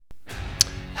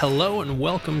Hello and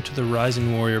welcome to the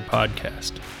Rising Warrior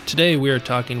podcast. Today we are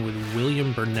talking with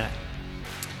William Burnett.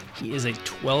 He is a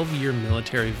 12-year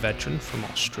military veteran from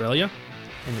Australia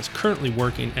and is currently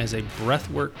working as a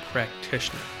breathwork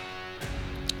practitioner.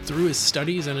 Through his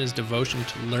studies and his devotion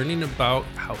to learning about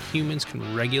how humans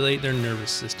can regulate their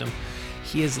nervous system,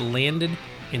 he has landed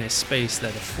in a space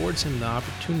that affords him the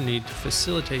opportunity to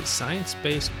facilitate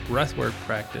science-based breathwork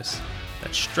practice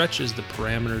that stretches the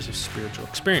parameters of spiritual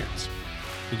experience.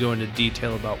 We go into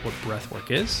detail about what breathwork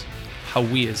is, how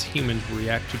we as humans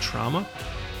react to trauma,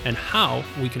 and how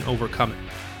we can overcome it.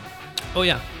 Oh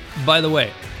yeah, by the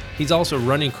way, he's also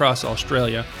running across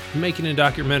Australia and making a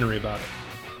documentary about it.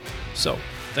 So,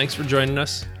 thanks for joining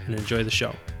us and enjoy the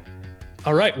show.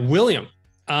 All right, William,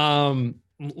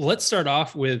 let's start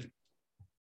off with,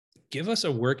 give us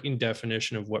a working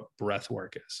definition of what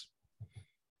breathwork is.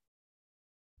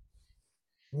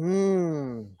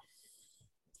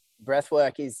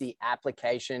 Breathwork is the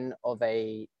application of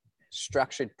a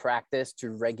structured practice to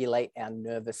regulate our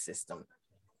nervous system.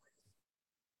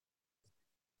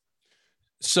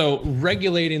 So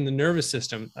regulating the nervous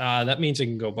system, that means it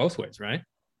can go both ways, right?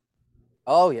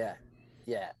 Oh, yeah.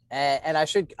 Yeah. And I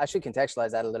should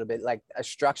contextualize that a little bit, like a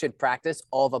structured practice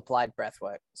of applied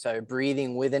breathwork. So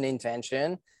breathing with an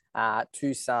intention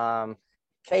to some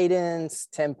cadence,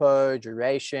 tempo,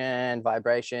 duration,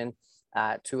 vibration,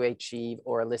 to achieve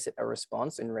or elicit a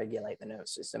response and regulate the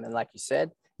nervous system. And like you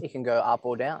said, it can go up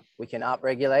or down. We can up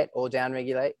regulate or down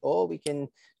regulate, or we can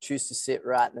choose to sit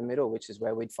right in the middle, which is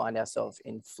where we'd find ourselves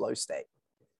in flow state.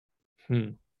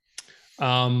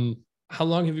 How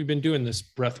long have you been doing this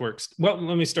breath work? Well,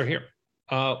 let me start here.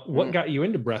 What got you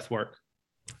into breath work?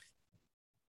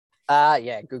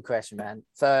 Yeah, good question, man.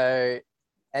 So,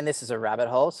 and this is a rabbit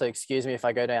hole, so excuse me if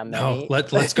I go down many. No,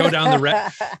 let's go down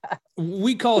the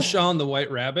we call Sean the white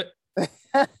rabbit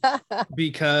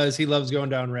because he loves going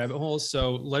down rabbit holes.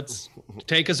 So let's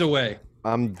take us away.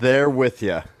 I'm there with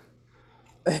you.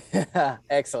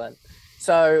 Excellent.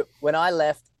 So when I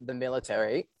left the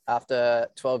military after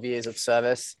 12 years of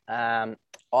service, I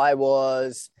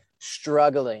was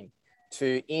struggling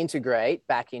to integrate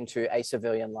back into a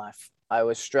civilian life. I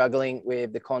was struggling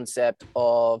with the concept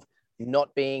of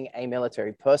not being a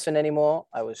military person anymore.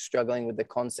 I was struggling with the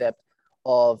concept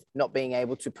of not being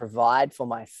able to provide for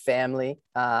my family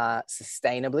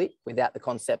sustainably without the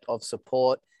concept of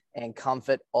support and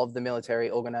comfort of the military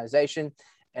organization.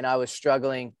 And I was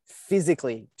struggling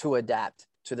physically to adapt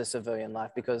to the civilian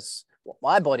life because what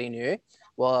my body knew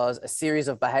was a series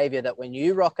of behavior that when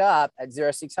you rock up at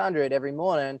 0600 every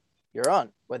morning, you're on,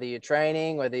 whether you're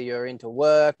training, whether you're into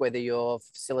work, whether you're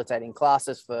facilitating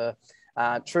classes for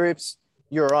troops,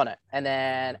 you're on it. And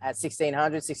then at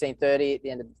 1600, 1630 at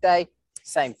the end of the day,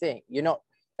 same thing. You're not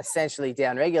essentially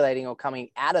down regulating or coming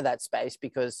out of that space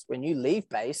because when you leave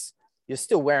base, you're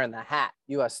still wearing the hat.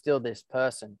 You are still this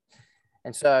person.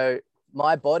 And so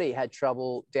my body had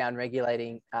trouble down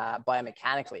regulating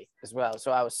biomechanically as well.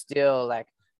 So I was still like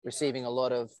receiving a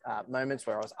lot of moments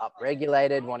where I was up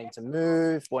regulated, wanting to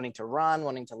move, wanting to run,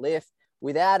 wanting to lift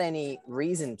without any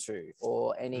reason to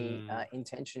or any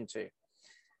intention to.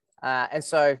 And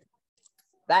so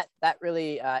that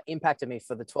really impacted me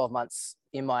for the 12 months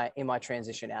in my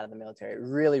transition out of the military. It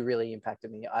really, really impacted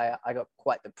me. I got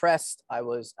quite depressed. I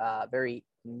was very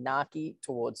narky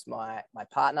towards my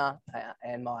partner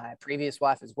and my previous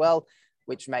wife as well,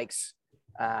 which makes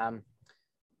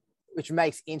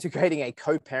integrating a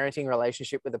co-parenting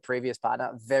relationship with a previous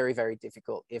partner very, very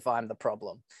difficult if I'm the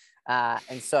problem.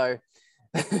 So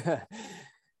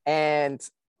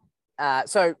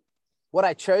what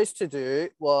I chose to do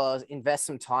was invest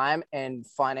some time and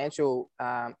financial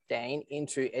gain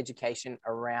into education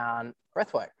around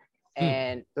breathwork.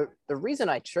 And the reason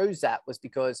I chose that was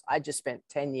because I just spent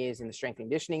 10 years in the strength and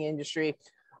conditioning industry.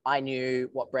 I knew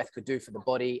what breath could do for the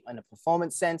body in a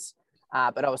performance sense,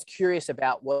 but I was curious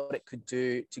about what it could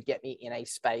do to get me in a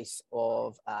space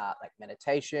of like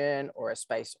meditation or a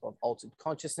space of altered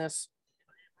consciousness.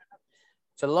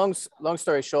 So long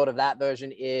story short of that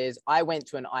version is I went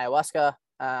to an ayahuasca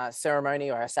ceremony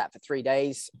where I sat for 3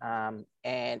 days.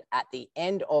 And at the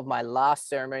end of my last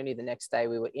ceremony, the next day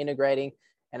we were integrating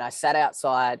and I sat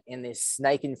outside in this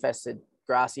snake infested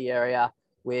grassy area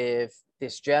with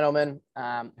this gentleman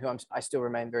who I still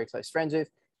remain very close friends with.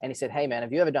 And he said, "Hey man,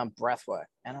 have you ever done breath work?"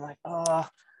 And I'm like, "Oh,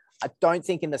 I don't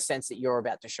think in the sense that you're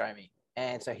about to show me."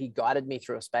 And so he guided me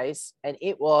through a space and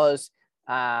it was,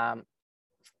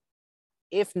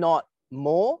 if not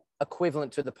more,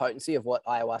 equivalent to the potency of what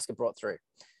ayahuasca brought through.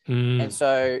 And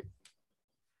so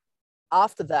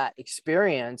after that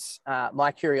experience,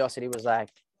 my curiosity was like,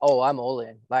 oh, I'm all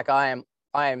in. Like I am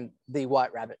I am the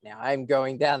white rabbit now. I'm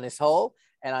going down this hole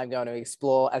and I'm going to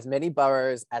explore as many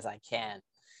burrows as I can.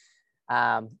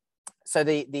 So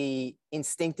the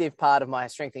instinctive part of my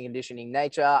strength and conditioning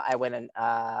nature, I went and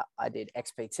I did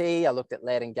XPT. I looked at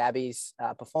Laird and Gabby's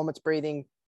performance breathing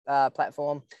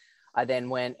platform. I then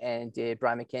went and did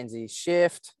Brian McKenzie's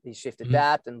his shift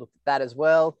adapt, and looked at that as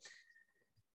well.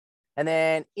 And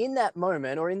then in that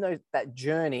moment, or in that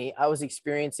journey, I was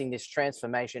experiencing this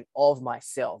transformation of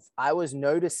myself. I was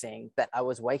noticing that I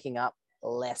was waking up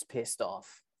less pissed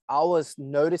off. I was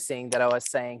noticing that I was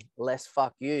saying less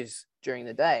fuck yous during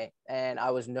the day. And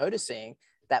I was noticing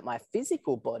that my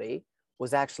physical body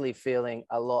was actually feeling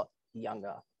a lot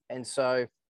younger. And so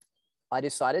I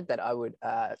decided that I would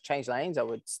change lanes. I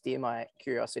would steer my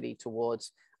curiosity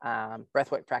towards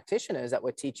breathwork practitioners that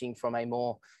were teaching from a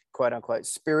more quote unquote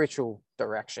spiritual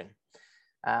direction.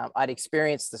 I'd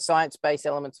experienced the science-based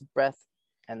elements of breath,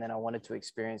 and then I wanted to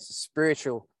experience the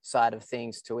spiritual side of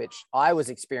things, to which I was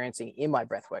experiencing in my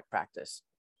breathwork practice.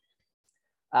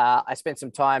 I spent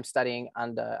some time studying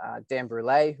under Dan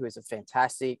Brule, who is a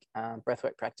fantastic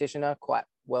breathwork practitioner, quite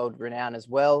world-renowned as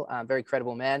well, very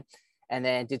credible man. And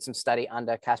then did some study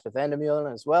under Casper van der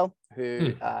Meulen as well,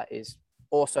 who is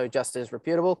also just as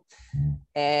reputable.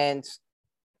 And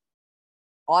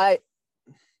I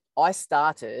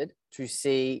started to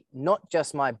see not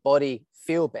just my body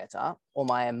feel better or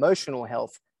my emotional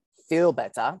health feel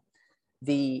better,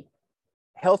 the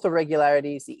health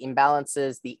irregularities, the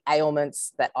imbalances, the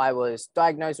ailments that I was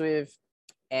diagnosed with.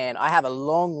 And I have a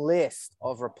long list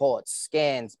of reports,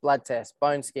 scans, blood tests,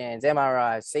 bone scans,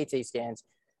 MRIs, CT scans,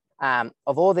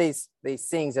 of all these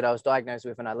things that I was diagnosed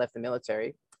with when I left the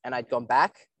military. And I'd gone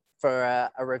back for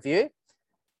a review.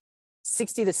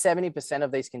 60 to 70%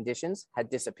 of these conditions had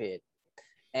disappeared.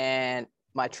 And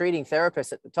my treating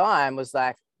therapist at the time was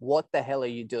like, what the hell are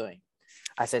you doing?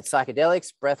 I said,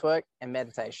 psychedelics, breathwork, and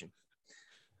meditation.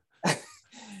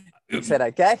 He said,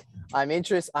 okay, I'm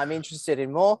interested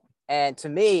in more. And to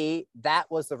me, that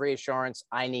was the reassurance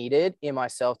I needed in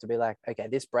myself to be like, okay,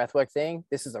 this breathwork thing,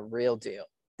 this is a real deal.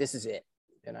 This is it,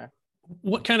 you know?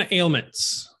 What kind of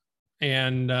ailments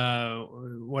and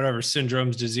whatever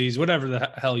syndromes, disease, whatever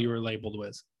the hell you were labeled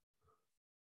with?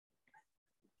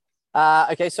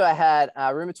 Okay, so I had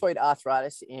rheumatoid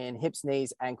arthritis in hips,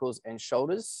 knees, ankles, and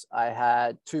shoulders. I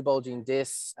had 2 bulging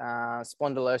discs,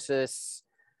 spondylosis,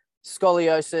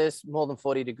 scoliosis, more than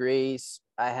 40 degrees.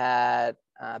 I had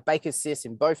Baker's cyst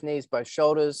in both knees, both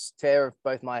shoulders, tear of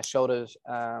both my shoulders,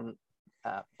 the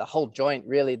whole joint,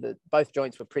 really. Both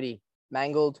joints were pretty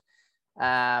mangled.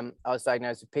 I was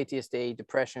diagnosed with PTSD,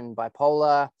 depression,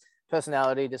 bipolar,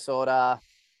 personality disorder.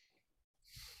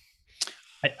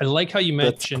 I like how you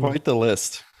mentioned. That's quite the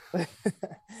list.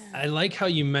 I like how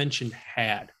you mentioned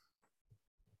had.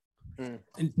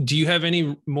 Do you have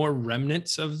any more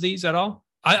remnants of these at all?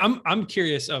 I'm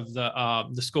curious of the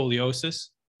scoliosis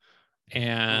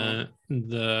and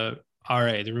the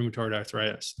RA, the rheumatoid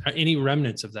arthritis. Any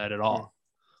remnants of that at all?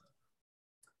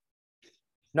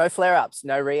 No flare-ups,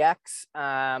 no reacts.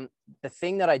 The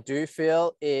thing that I do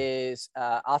feel is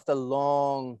after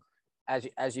long,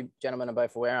 as you gentlemen are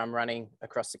both aware, I'm running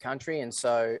across the country. And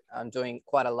so I'm doing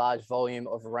quite a large volume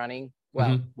of running.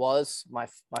 Well, my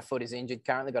foot is injured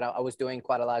currently, but I was doing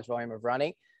quite a large volume of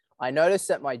running. I noticed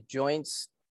that my joints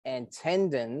and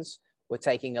tendons were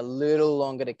taking a little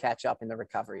longer to catch up in the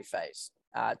recovery phase,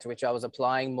 to which I was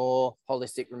applying more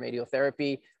holistic remedial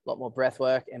therapy, a lot more breath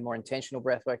work and more intentional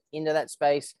breath work into that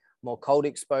space, more cold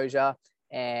exposure,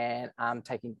 and I'm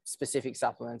taking specific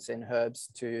supplements and herbs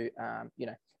to,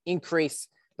 increase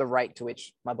the rate to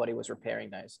which my body was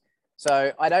repairing those.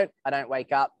 So I don't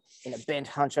wake up in a bent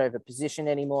hunch over position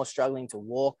anymore, struggling to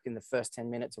walk in the first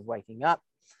 10 minutes of waking up.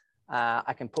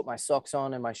 I can put my socks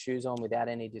on and my shoes on without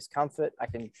any discomfort. I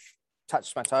can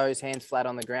touch my toes, hands flat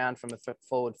on the ground from a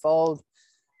forward fold.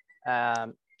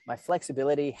 My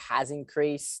flexibility has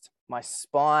increased. My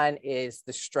spine is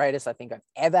the straightest I think I've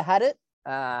ever had it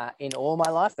in all my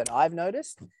life that I've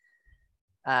noticed.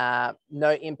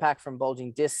 No impact from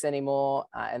bulging discs anymore.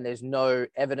 And there's no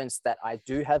evidence that I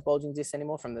do have bulging discs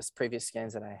anymore from the previous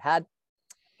scans that I had.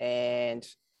 And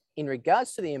in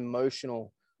regards to the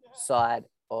emotional side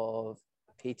of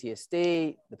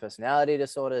PTSD, the personality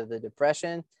disorder, the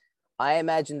depression, I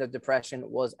imagine the depression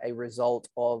was a result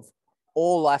of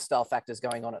all lifestyle factors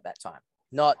going on at that time.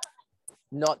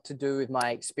 Not to do with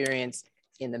my experience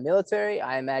in the military.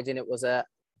 I imagine it was a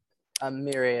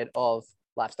myriad of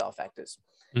lifestyle factors.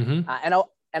 And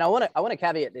I want to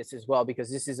caveat this as well,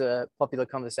 because this is a popular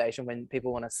conversation when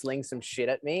people want to sling some shit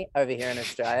at me over here in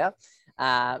Australia,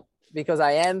 because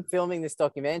I am filming this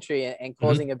documentary and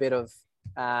causing a bit of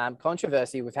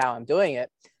controversy with how I'm doing it.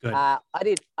 Good. I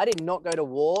did not go to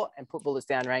war and put bullets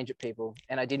down range at people,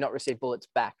 and I did not receive bullets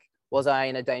back. Was I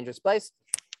in a dangerous place?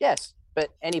 Yes, but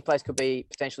any place could be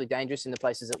potentially dangerous in the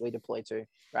places that we deploy to,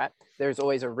 right? There's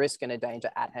always a risk and a danger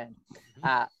at hand.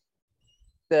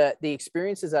 The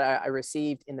experiences that I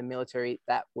received in the military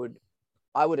that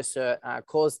I would assert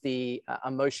caused the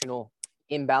emotional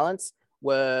imbalance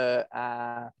were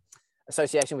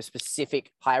association with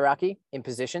specific hierarchy in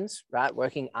positions, right?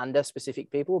 Working under specific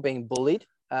people, being bullied,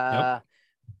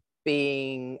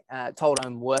 being told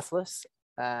I'm worthless,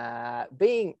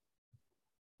 being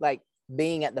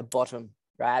at the bottom,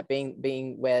 right?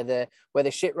 Being where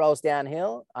the shit rolls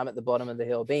downhill, I'm at the bottom of the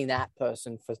hill, being that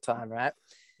person for time, right?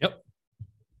 Yep.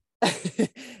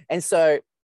 And so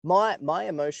my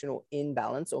emotional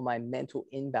imbalance or my mental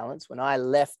imbalance when I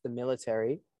left the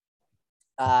military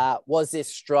was this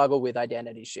struggle with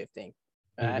identity shifting,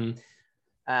 right?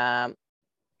 I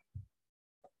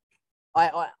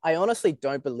honestly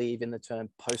don't believe in the term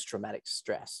post-traumatic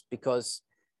stress because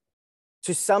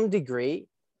to some degree,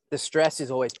 the stress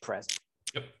is always present,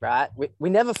 right? We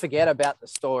never forget about the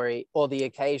story or the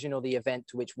occasion or the event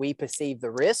to which we perceive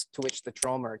the risk to which the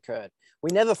trauma occurred. We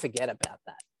never forget about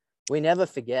that. We never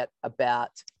forget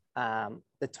about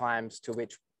the times to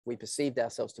which we perceived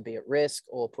ourselves to be at risk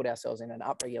or put ourselves in an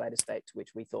upregulated state to which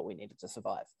we thought we needed to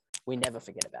survive. We never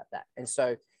forget about that. And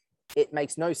so it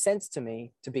makes no sense to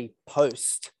me to be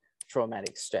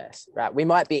post-traumatic stress, right? We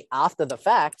might be after the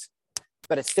fact,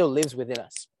 but it still lives within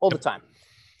us all the time.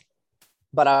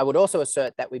 But I would also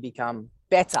assert that we become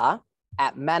better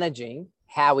at managing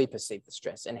how we perceive the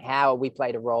stress and how we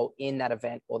played a role in that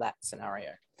event or that scenario.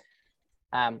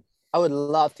 I would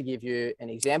love to give you an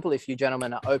example if you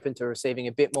gentlemen are open to receiving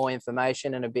a bit more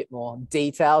information and a bit more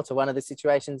detail to one of the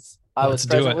situations I was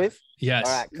present with. Yes.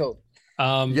 All right, cool.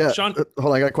 Sean, hold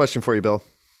on, I got a question for you, Bill.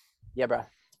 Yeah, bro.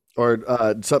 Or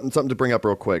something to bring up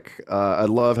real quick. I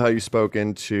love how you spoke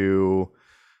into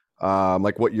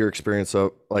like what your experience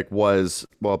of was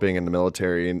while being in the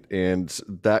military and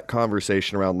that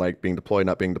conversation around like being deployed,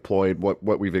 not being deployed,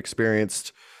 what we've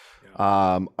experienced.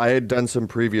 I had done some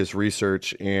previous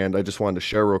research and I just wanted to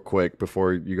share real quick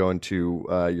before you go into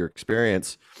your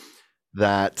experience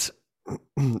that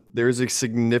there's a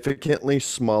significantly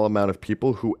small amount of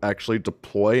people who actually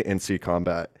deploy and see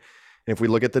combat. And if we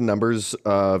look at the numbers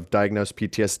of diagnosed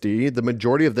PTSD, the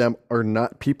majority of them are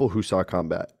not people who saw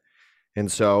combat.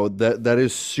 And so that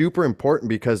is super important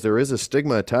because there is a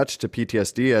stigma attached to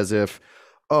PTSD as if,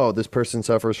 oh, this person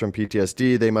suffers from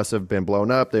PTSD. They must have been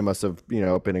blown up. They must have,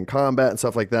 been in combat and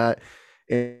stuff like that.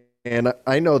 And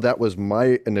I know that was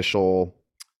my initial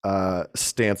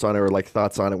stance on it or like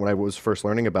thoughts on it when I was first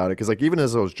learning about it. Cause like, even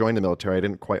as I was joining the military, I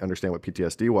didn't quite understand what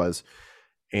PTSD was.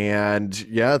 And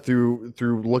yeah, through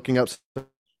looking up some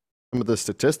of the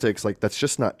statistics, like that's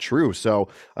just not true. So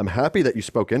I'm happy that you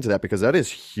spoke into that because that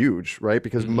is huge, right?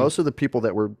 Because most of the people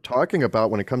that we're talking about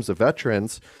when it comes to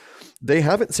veterans, they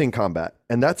haven't seen combat,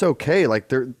 and that's okay. Like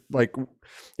they're like,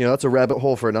 that's a rabbit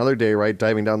hole for another day, right?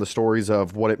 Diving down the stories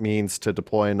of what it means to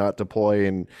deploy and not deploy.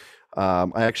 And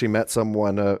I actually met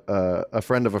someone, a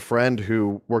friend of a friend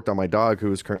who worked on my dog,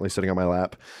 who is currently sitting on my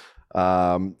lap.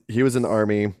 He was in the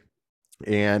Army,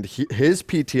 and his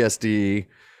PTSD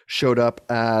showed up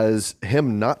as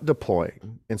him not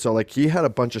deploying. And so like he had a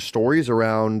bunch of stories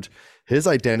around his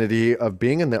identity of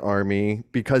being in the Army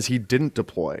because he didn't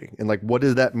deploy. And like, what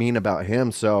does that mean about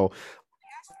him? So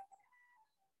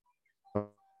I'm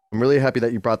really happy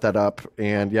that you brought that up.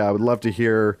 And yeah, I would love to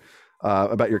hear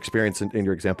about your experience in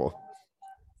your example.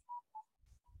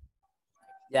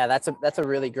 Yeah, that's a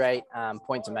really great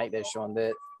point to make there, Sean.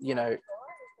 That,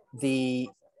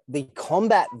 the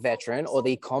combat veteran or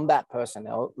the combat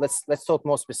personnel, let's talk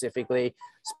more specifically,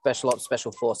 special ops,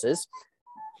 special forces.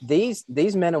 These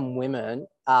men and women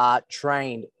are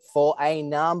trained for a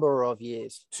number of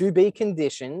years to be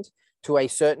conditioned to a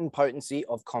certain potency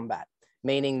of combat,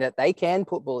 meaning that they can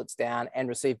put bullets down and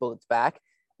receive bullets back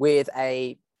with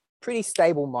a pretty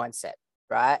stable mindset,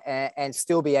 right? And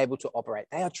still be able to operate.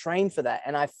 They are trained for that.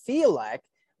 And I feel like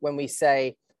when we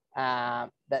say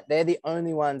that they're the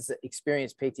only ones that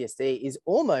experience PTSD is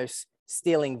almost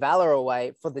stealing valor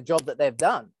away for the job that they've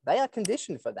done. They are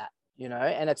conditioned for that,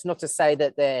 and it's not to say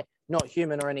that they're not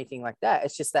human or anything like that.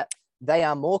 It's just that they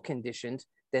are more conditioned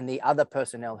than the other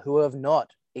personnel who have not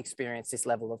experienced this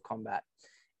level of combat.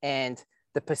 And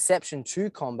the perception to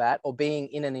combat or being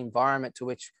in an environment to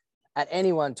which at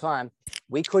any one time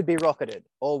we could be rocketed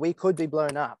or we could be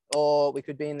blown up or we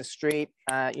could be in the street,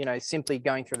 simply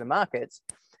going through the markets.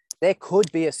 There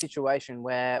could be a situation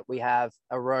where we have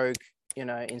a rogue,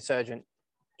 insurgent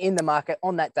in the market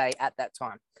on that day at that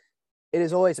time. It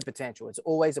is always a potential. It's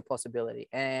always a possibility.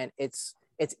 And it's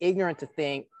ignorant to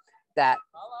think that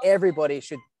everybody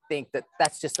should think that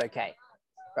that's just okay,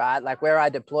 right? Like where I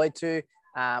deployed to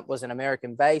was an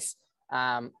American base,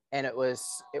 and it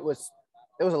was there was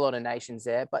a lot of nations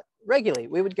there, but regularly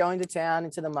we would go into town,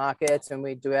 into the markets, and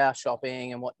we'd do our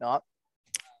shopping and whatnot.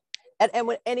 And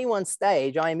at any one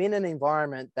stage, I am in an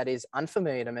environment that is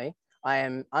unfamiliar to me. I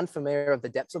am unfamiliar of the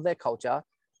depths of their culture.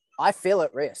 I feel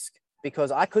at risk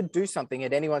because I could do something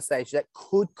at any one stage that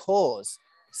could cause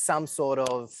some sort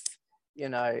of,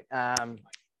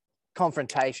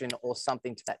 confrontation or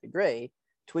something to that degree,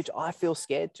 to which I feel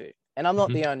scared to. And I'm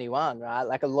not the only one, right?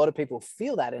 Like a lot of people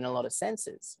feel that in a lot of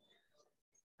senses.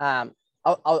 I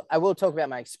will talk about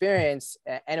my experience,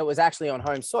 and it was actually on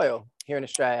home soil here in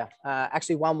Australia.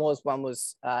 Actually, one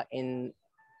was in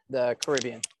the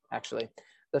Caribbean, actually.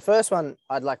 The first one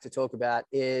I'd like to talk about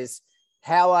is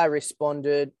how I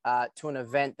responded to an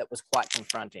event that was quite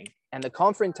confronting. And the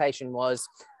confrontation was,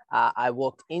 I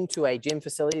walked into a gym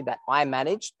facility that I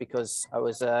managed because I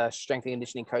was a strength and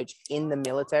conditioning coach in the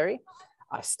military.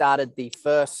 I started the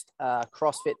first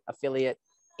CrossFit affiliate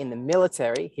in the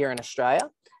military here in Australia.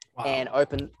 Wow. And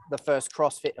opened the first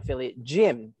CrossFit affiliate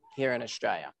gym here in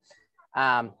Australia.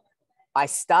 I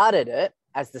started it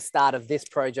as the start of this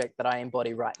project that I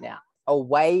embody right now, a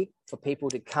way for people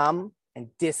to come and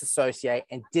disassociate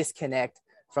and disconnect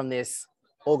from this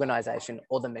organization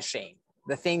or the machine,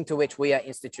 the thing to which we are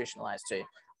institutionalized to.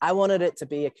 I wanted it to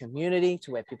be a community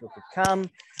to where people could come,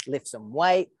 lift some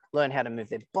weight, learn how to move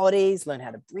their bodies, learn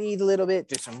how to breathe a little bit,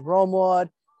 do some ROMWOD,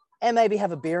 and maybe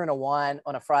have a beer and a wine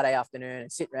on a Friday afternoon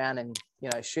and sit around and,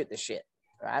 shoot the shit,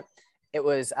 right? It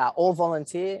was all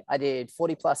volunteer. I did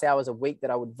 40 plus hours a week that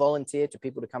I would volunteer to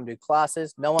people to come do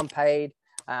classes. No one paid.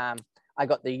 I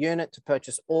got the unit to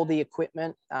purchase all the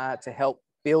equipment to help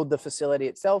build the facility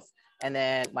itself. And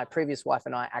then my previous wife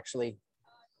and I actually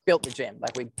built the gym.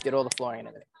 Like we did all the flooring and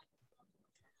everything.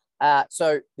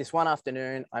 So this one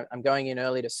afternoon, I'm going in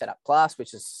early to set up class,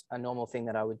 which is a normal thing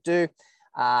that I would do.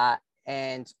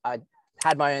 And I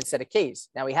had my own set of keys.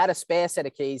 Now we had a spare set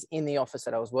of keys in the office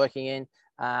that I was working in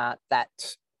that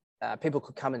people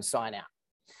could come and sign out.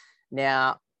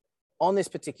 Now, on this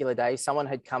particular day, someone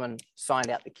had come and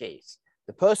signed out the keys.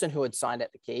 The person who had signed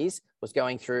out the keys was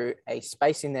going through a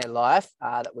space in their life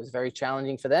that was very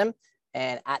challenging for them.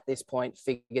 And at this point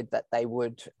figured that they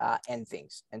would end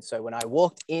things. And so when I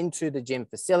walked into the gym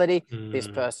facility, this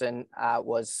person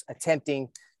was attempting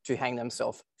to hang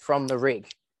themselves from the rig.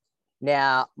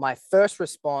 Now, my first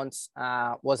response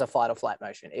was a fight or flight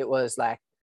motion. It was like,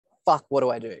 fuck, what do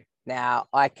I do? Now,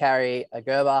 I carry a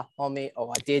Gerber on me,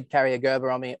 or I did carry a Gerber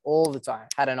on me all the time,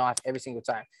 had a knife every single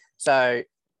time. So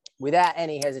without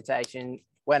any hesitation,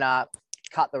 went up,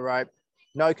 cut the rope,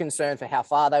 no concern for how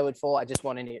far they would fall. I just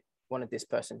wanted this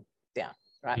person down,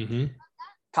 right?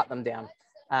 Cut them down.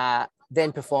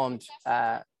 Then performed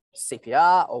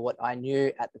CPR, or what I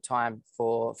knew at the time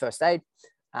for first aid.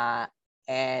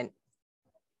 And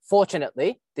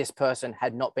fortunately, this person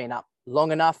had not been up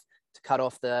long enough to cut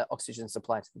off the oxygen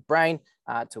supply to the brain,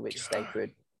 to which they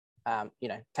could,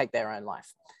 take their own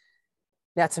life.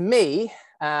 Now, to me,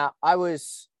 I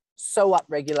was so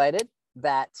upregulated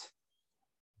that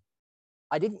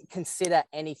I didn't consider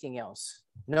anything else,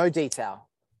 no detail.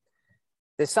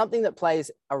 There's something that plays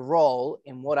a role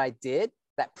in what I did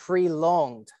that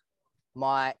prolonged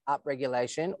my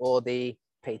upregulation, or the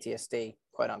PTSD,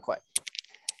 quote unquote.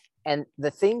 And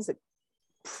the things that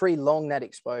prolonged that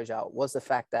exposure was the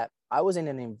fact that I was in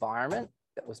an environment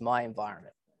that was my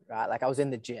environment, right? Like I was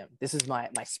in the gym. This is my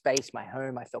space, my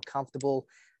home. I feel comfortable.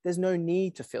 There's no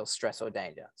need to feel stress or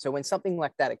danger. So when something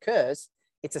like that occurs,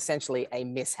 it's essentially a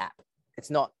mishap. It's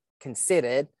not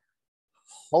considered,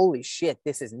 holy shit,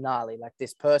 this is gnarly. Like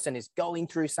this person is going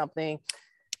through something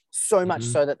so much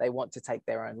so that they want to take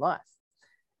their own life.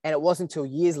 And it wasn't until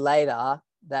years later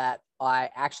that I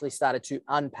actually started to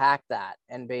unpack that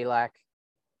and be like,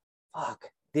 fuck,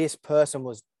 this person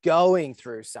was going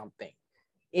through something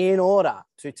in order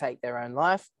to take their own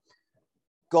life.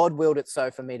 God willed it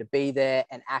so for me to be there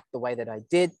and act the way that I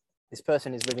did. This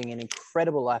person is living an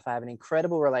incredible life. I have an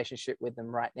incredible relationship with them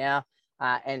right now,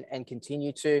 and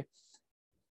continue to.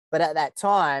 But at that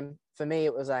time, for me,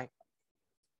 it was like,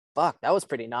 fuck, that was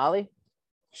pretty gnarly.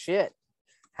 Shit.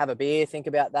 Have a beer, think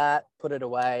about that, put it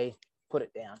away, put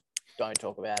it down. Don't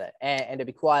talk about it. And to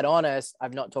be quite honest,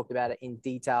 I've not talked about it in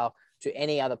detail to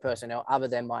any other personnel other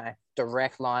than my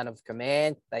direct line of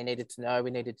command. They needed to know,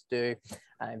 we needed to do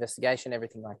investigation,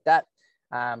 everything like that.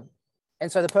 And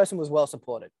so the person was well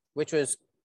supported, which was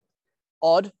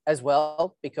odd as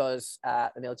well, because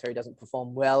the military doesn't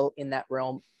perform well in that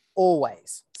realm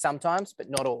always, sometimes, but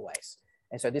not always.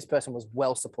 And so this person was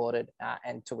well supported,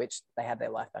 and to which they had their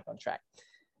life back on track.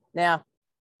 Now,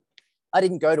 I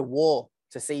didn't go to war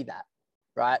to see that,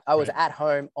 right? I was at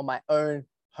home on my own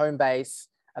home base,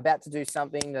 about to do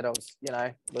something that I was,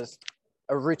 was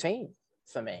a routine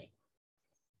for me.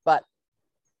 But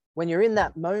when you're in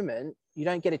that moment, you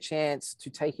don't get a chance to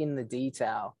take in the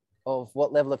detail of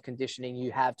what level of conditioning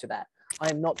you have to that. I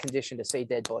am not conditioned to see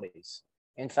dead bodies.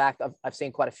 In fact, I've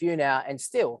seen quite a few now, and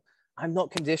still, I'm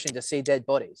not conditioned to see dead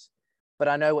bodies. But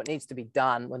I know what needs to be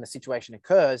done when the situation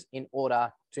occurs in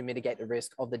order to mitigate the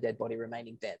risk of the dead body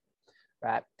remaining dead,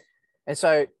 right? And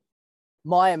so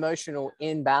my emotional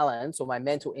imbalance or my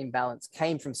mental imbalance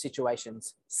came from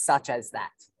situations such as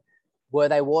that. Were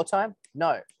they wartime?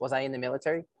 No. Was I in the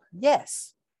military?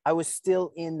 Yes, I was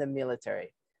still in the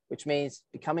military, which means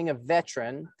becoming a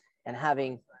veteran and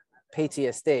having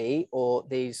PTSD or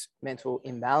these mental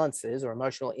imbalances or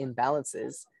emotional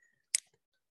imbalances,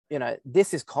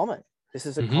 this is common. This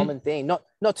is a common thing,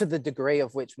 not to the degree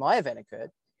of which my event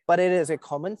occurred, but it is a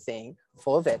common thing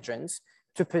for veterans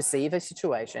to perceive a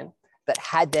situation that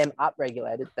had them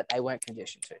upregulated that they weren't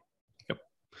conditioned to. Yep.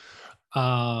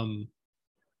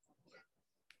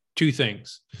 Two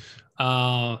things.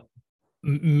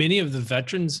 Many of the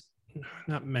veterans,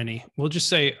 not many, we'll just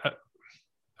say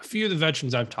a few of the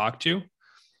veterans I've talked to,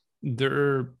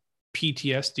 their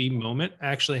PTSD moment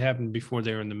actually happened before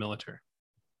they were in the military.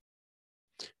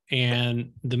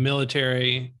 And the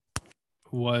military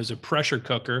was a pressure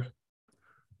cooker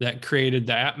that created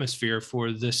the atmosphere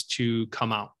for this to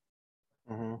come out.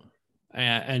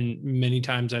 And many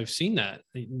times I've seen that.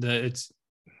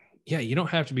 You don't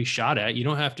have to be shot at. You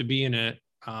don't have to be in a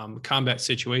combat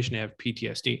situation to have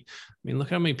PTSD. I mean, look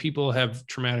how many people have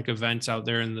traumatic events out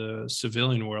there in the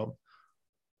civilian world,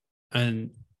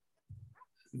 and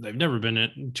they've never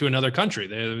been to another country.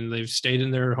 They've stayed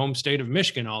in their home state of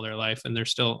Michigan all their life, and they're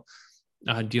still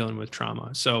dealing with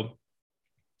trauma. So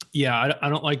yeah, I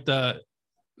don't like the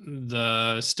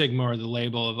stigma or the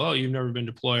label of, oh, you've never been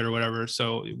deployed or whatever,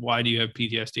 so why do you have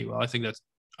PTSD? Well, I think that's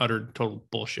utter total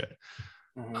bullshit.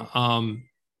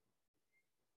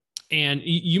 And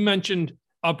you mentioned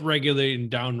upregulate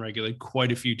and downregulate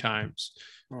quite a few times.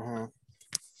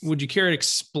 Would you care at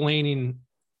explaining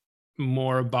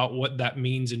more about what that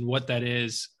means and what that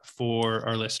is for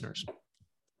our listeners?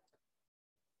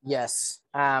 Yes.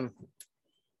 So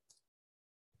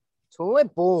when we're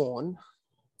born,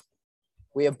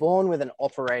 we are born with an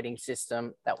operating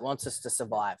system that wants us to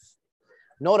survive.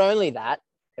 Not only that,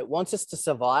 it wants us to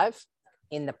survive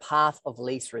in the path of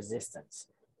least resistance,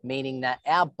 meaning that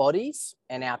our bodies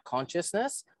and our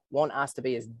consciousness want us to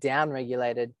be as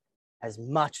downregulated as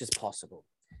much as possible.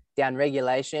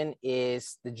 Downregulation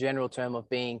is the general term of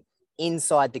being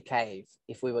inside the cave,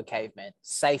 if we were cavemen,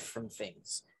 safe from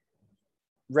things,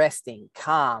 resting,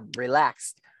 calm,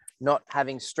 relaxed, not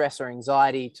having stress or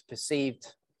anxiety to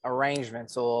perceived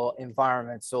arrangements or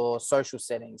environments or social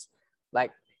settings.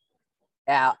 Like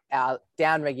our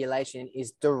downregulation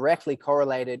is directly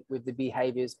correlated with the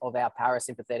behaviors of our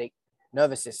parasympathetic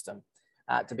nervous system,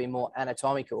 to be more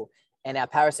anatomical. And our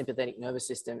parasympathetic nervous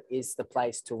system is the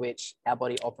place to which our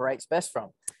body operates best from.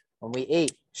 When we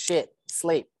eat, shit,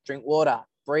 sleep, drink water,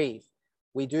 breathe,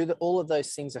 we do all of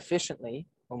those things efficiently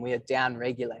when we are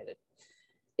downregulated.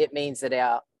 It means that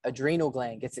our adrenal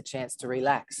gland gets a chance to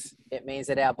relax. It means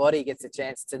that our body gets a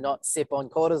chance to not sip on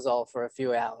cortisol for a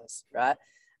few hours, right?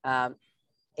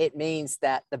 It means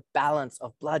that the balance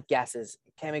of blood gases,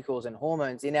 chemicals, and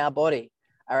hormones in our body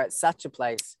are at such a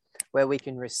place where we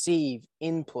can receive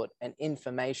input and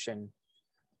information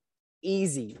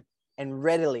easy and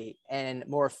readily and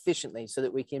more efficiently, so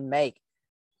that we can make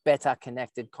better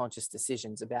connected conscious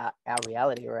decisions about our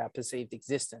reality or our perceived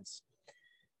existence.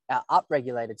 Our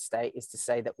upregulated state is to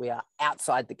say that we are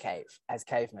outside the cave as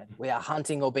cavemen. We are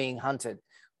hunting or being hunted.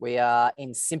 We are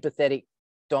in sympathetic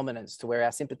dominance, to where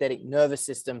our sympathetic nervous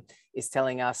system is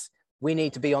telling us we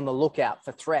need to be on the lookout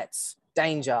for threats,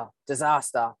 danger,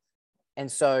 disaster. And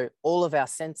so all of our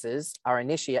senses are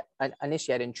initiated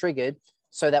and triggered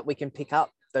so that we can pick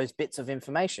up those bits of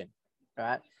information,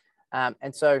 right?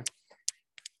 And so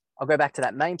I'll go back to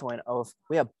that main point of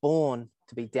we are born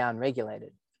to be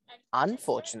downregulated.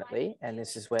 Unfortunately, and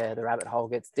this is where the rabbit hole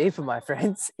gets deeper, my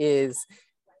friends, is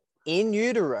in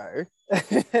utero,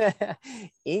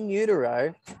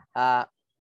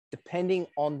 depending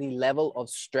on the level of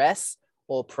stress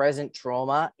or present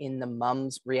trauma in the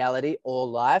mum's reality or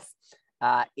life,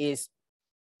 is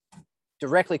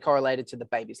directly correlated to the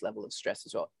baby's level of stress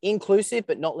as well, inclusive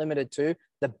but not limited to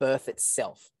the birth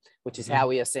itself. which is how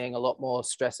we are seeing a lot more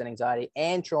stress and anxiety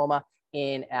and trauma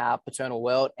in our paternal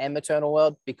world and maternal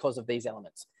world because of these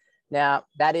elements. Now,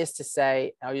 that is to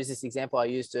say, I'll use this example. I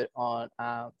used it on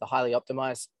the Highly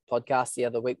Optimized podcast the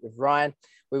other week with Ryan.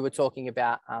 We were talking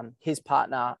about his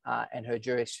partner and her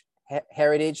Jewish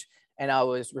heritage. And I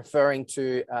was referring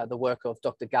to the work of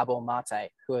Dr. Gabor Mate,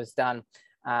 who has done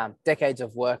decades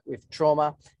of work with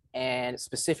trauma and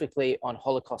specifically on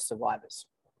Holocaust survivors.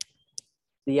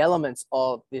 The elements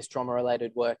of this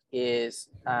trauma-related work is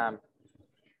the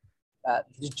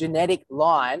genetic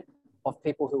line of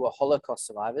people who were Holocaust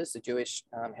survivors, the Jewish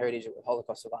heritage of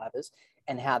Holocaust survivors,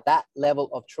 and how that level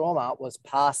of trauma was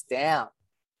passed down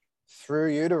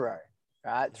through utero,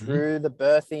 right? Through the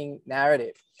birthing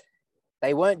narrative.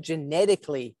 They weren't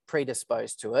genetically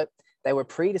predisposed to it. They were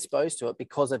predisposed to it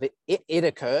because of it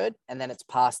occurred, and then it's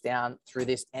passed down through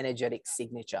this energetic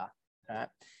signature, right?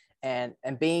 And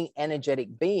being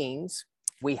energetic beings,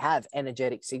 we have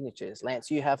energetic signatures.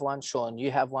 Lance, you have one. Sean, you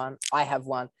have one. I have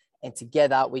one. And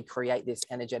together we create this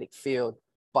energetic field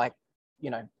by,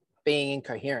 being in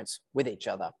coherence with each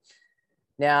other.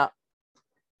 Now,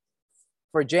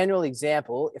 for a general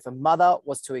example, if a mother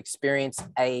was to experience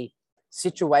a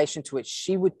situation to which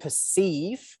she would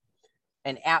perceive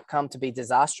an outcome to be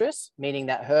disastrous, meaning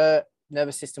that her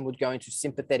nervous system would go into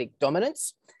sympathetic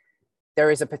dominance,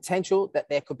 there is a potential that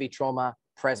there could be trauma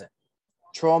present.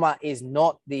 Trauma is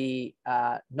not the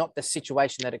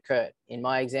situation that occurred. In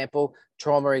my example,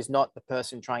 trauma is not the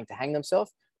person trying to hang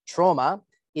themselves. Trauma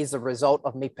is the result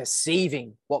of me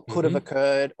perceiving what could have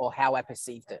occurred or how I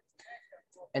perceived it.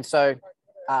 And so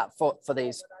for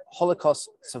these Holocaust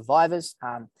survivors,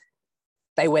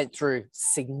 they went through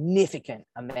significant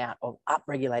amount of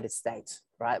upregulated states,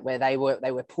 right? Where they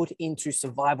were put into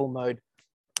survival mode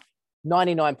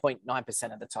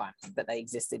 99.9% of the time that they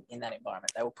existed in that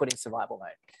environment. They were put in survival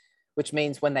mode, which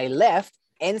means when they left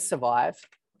and survived,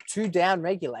 to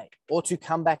downregulate or to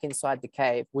come back inside the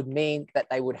cave would mean that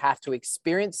they would have to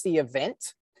experience the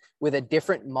event with a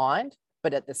different mind,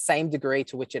 but at the same degree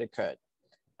to which it occurred.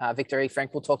 Viktor E.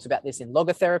 Frankl talks about this in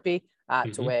logotherapy,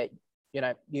 to where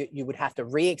you would have to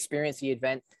re-experience the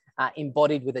event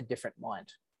embodied with a different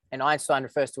mind. And Einstein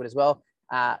refers to it as well,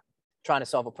 trying to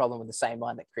solve a problem with the same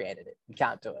mind that created it. You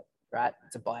can't do it, right?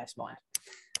 It's a biased mind.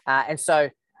 And so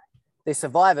the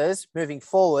survivors moving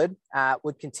forward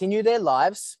would continue their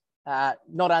lives,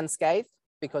 not unscathed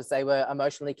because they were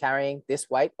emotionally carrying this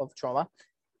weight of trauma,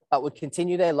 but would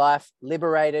continue their life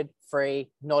liberated, free,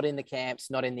 not in the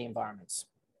camps, not in the environments,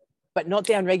 but not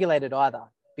downregulated either,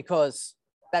 because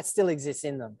that still exists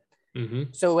in them.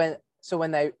 So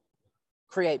when they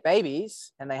create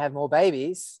babies and they have more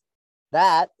babies,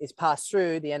 that is passed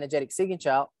through the energetic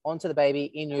signature onto the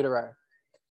baby in utero.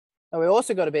 And we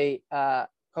also got to be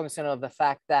cognizant of the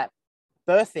fact that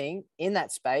birthing in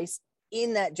that space,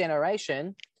 in that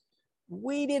generation,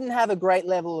 we didn't have a great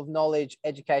level of knowledge,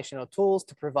 education, or tools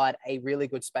to provide a really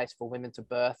good space for women to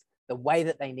birth the way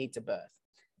that they need to birth.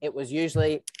 It was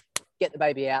usually get the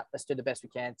baby out, let's do the best we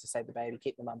can to save the baby,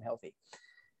 keep the mum healthy.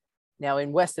 Now,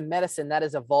 in Western medicine, that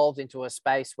has evolved into a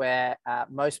space where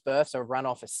most births are run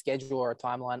off a schedule or a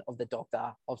timeline of the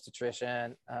doctor,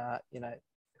 obstetrician,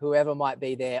 whoever might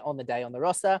be there on the day on the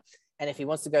roster. And if he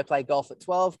wants to go play golf at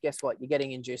 12, guess what? You're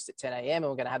getting induced at 10 a.m. and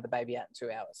we're going to have the baby out in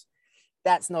 2 hours.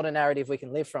 That's not a narrative we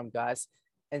can live from, guys.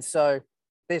 And so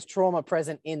there's trauma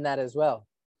present in that as well.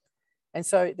 And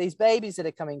so these babies that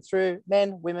are coming through,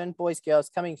 men, women, boys, girls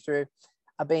coming through,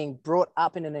 are being brought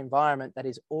up in an environment that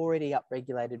is already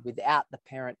upregulated without the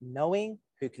parent knowing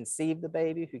who conceived the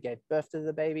baby, who gave birth to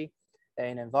the baby. They're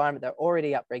in an environment they're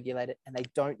already upregulated and they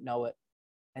don't know it.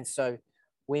 And so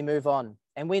we move on.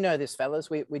 And we know this, fellas.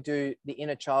 We do the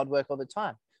inner child work all the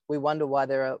time. We wonder why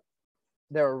there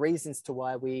are reasons to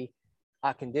why we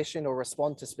are conditioned or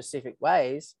respond to specific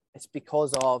ways. It's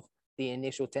because of the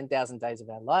initial 10,000 days of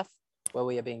our life where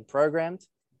we are being programmed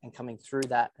and coming through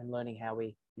that and learning how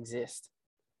we exist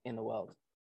in the world.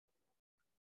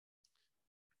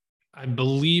 I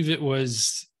believe it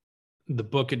was the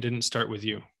book It Didn't Start With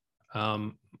You.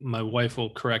 My wife will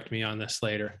correct me on this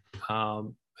later.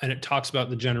 And it talks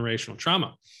about the generational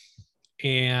trauma.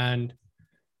 And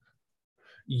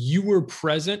you were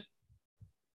present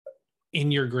in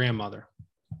your grandmother.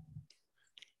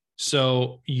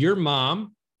 So your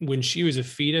mom, when she was a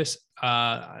fetus,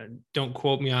 don't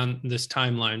quote me on this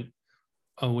timeline.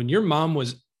 When your mom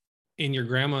was in your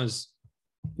grandma's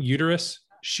uterus,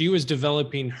 she was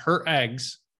developing her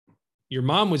eggs. Your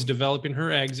mom was developing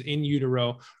her eggs in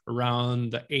utero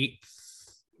around the 8th,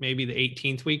 maybe the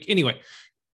 18th week. Anyway,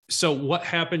 so what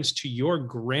happens to your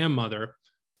grandmother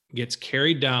gets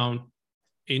carried down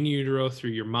in utero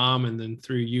through your mom and then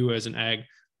through you as an egg.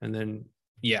 And then,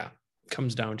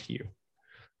 comes down to you.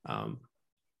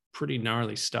 Pretty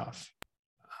gnarly stuff.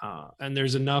 And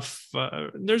there's enough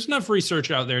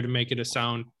research out there to make it a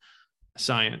sound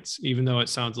science, even though it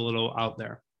sounds a little out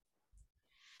there.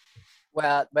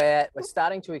 Well, we're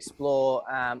starting to explore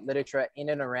literature in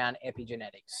and around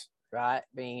epigenetics, right?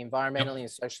 Being environmentally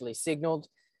and socially signaled.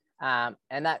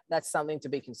 And that's something to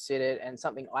be considered, and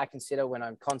something I consider when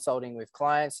I'm consulting with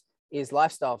clients is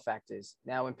lifestyle factors.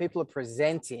 Now, when people are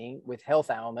presenting with health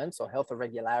ailments or health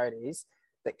irregularities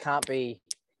that can't be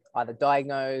either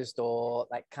diagnosed or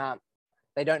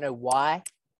they don't know why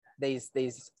these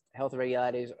health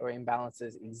irregularities or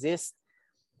imbalances exist,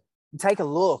 take a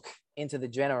look into the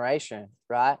generation,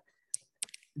 right?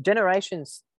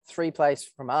 Generations 3 place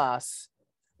from us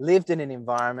lived in an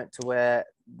environment to where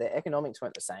the economics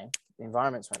weren't the same, the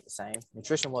environments weren't the same,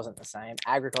 nutrition wasn't the same,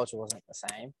 agriculture wasn't the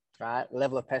same, right? The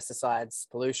level of pesticides,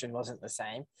 pollution wasn't the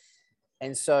same.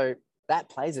 And so that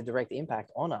plays a direct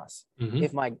impact on us. Mm-hmm.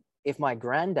 If my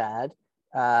granddad,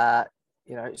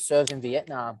 served in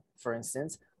Vietnam, for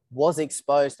instance, was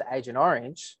exposed to Agent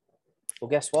Orange, well,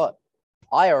 guess what?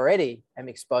 I already am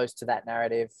exposed to that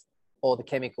narrative or the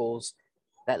chemicals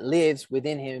that lives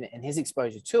within him and his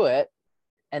exposure to it.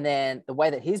 And then the way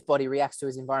that his body reacts to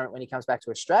his environment when he comes back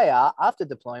to Australia after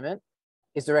deployment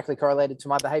is directly correlated to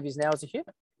my behaviors now as a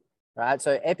human, right?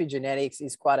 So epigenetics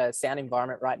is quite a sound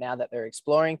environment right now that they're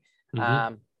exploring,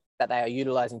 that they are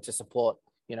utilizing to support,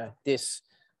 this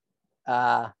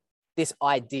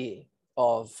idea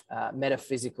of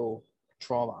metaphysical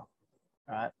trauma,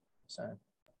 right? So.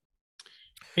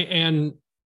 And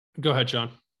go ahead, Sean.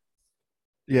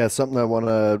 Yeah, something I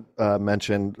want to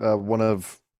mention.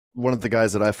 One of the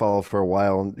guys that I follow for a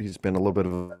while, and he's been a little bit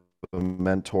of a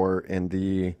mentor in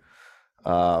the,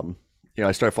 I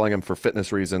started following him for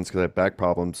fitness reasons because I have back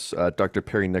problems. Dr.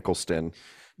 Perry Nicholson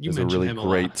is a really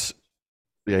great,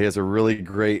 he has a really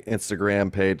great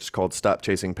Instagram page called Stop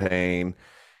Chasing Pain.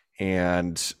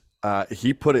 And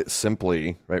he put it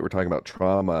simply, right? We're talking about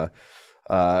trauma.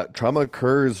 Trauma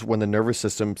occurs when the nervous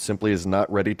system simply is not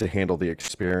ready to handle the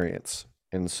experience.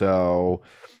 And so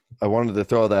I wanted to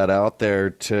throw that out there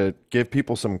to give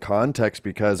people some context,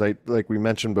 because like we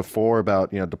mentioned before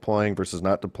about, deploying versus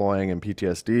not deploying and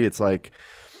PTSD, it's like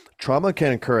trauma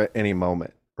can occur at any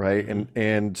moment, right? Mm-hmm.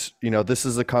 And this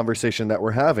is a conversation that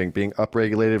we're having, being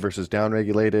upregulated versus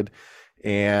downregulated.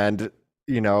 And,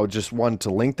 just wanted to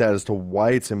link that as to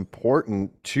why it's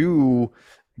important to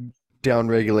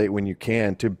downregulate when you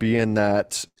can, to be in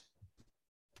that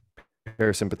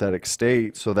parasympathetic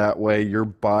state, so that way your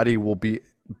body will be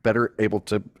better able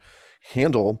to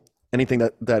handle anything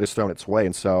that is thrown its way.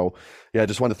 And so, I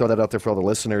just wanted to throw that out there for all the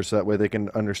listeners, so that way they can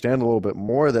understand a little bit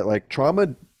more that like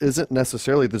trauma isn't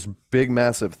necessarily this big,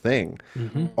 massive thing.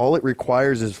 Mm-hmm. All it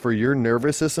requires is for your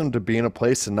nervous system to be in a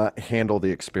place to not handle the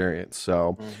experience.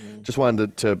 So just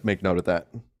wanted to make note of that.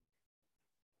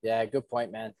 Yeah, good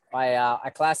point, man. I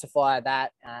classify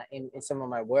that in some of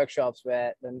my workshops,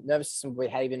 where the nervous system will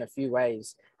behave in a few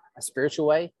ways: a spiritual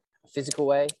way, a physical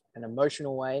way, an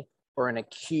emotional way, or an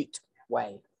acute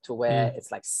way, to where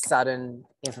it's like sudden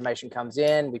information comes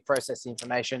in, we process the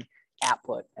information,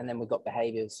 output, and then we've got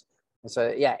behaviors. And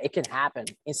so, it can happen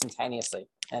instantaneously.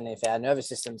 And if our nervous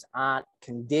systems aren't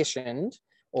conditioned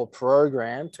or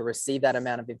programmed to receive that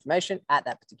amount of information at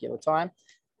that particular time,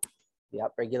 be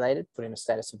upregulated, put in a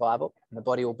state of survival, and the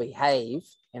body will behave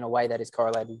in a way that is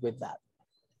correlated with that.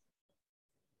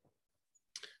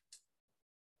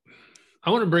 I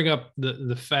want to bring up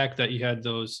the fact that you had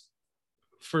those,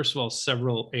 first of all,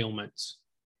 several ailments.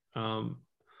 How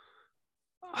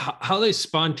they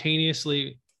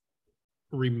spontaneously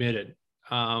remitted.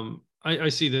 I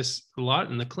see this a lot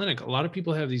in the clinic. A lot of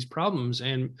people have these problems,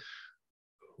 and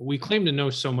we claim to know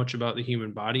so much about the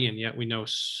human body, and yet we know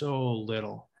so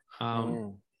little.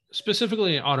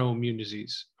 Specifically autoimmune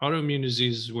disease. Autoimmune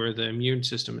disease is where the immune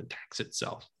system attacks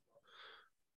itself.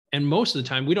 And most of the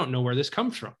time, we don't know where this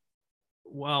comes from.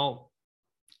 Well,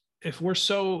 if we're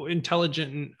so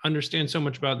intelligent and understand so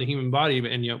much about the human body,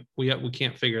 and we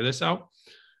can't figure this out,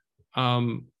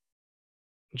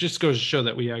 just goes to show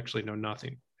that we actually know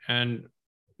nothing. And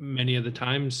many of the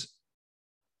times,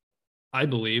 I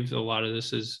believe a lot of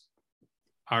this is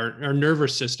our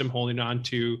nervous system holding on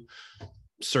to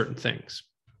certain things.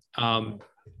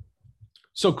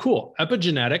 So cool.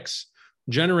 Epigenetics,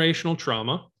 generational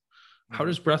trauma. How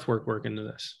does breath work into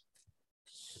this?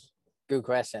 Good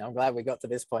question. I'm glad we got to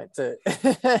this point too.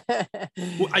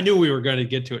 Well, I knew we were going to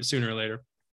get to it sooner or later.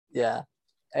 Yeah.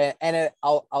 And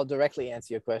I'll directly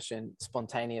answer your question,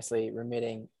 spontaneously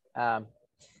remitting. I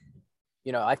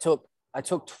took I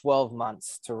took 12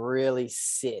 months to really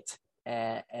sit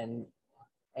and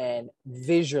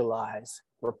visualize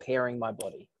repairing my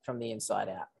body from the inside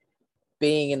out.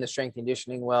 Being in the strength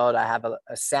conditioning world, I have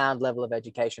a sound level of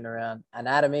education around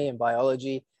anatomy and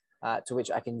biology, to which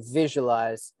I can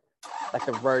visualize like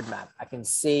a roadmap. I can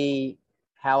see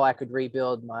how I could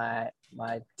rebuild my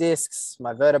discs,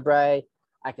 my vertebrae.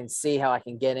 I can see how I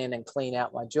can get in and clean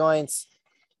out my joints.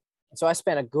 And so I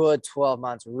spent a good 12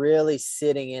 months really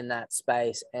sitting in that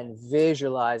space and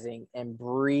visualizing and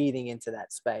breathing into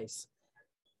that space.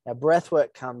 Now, breath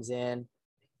work comes in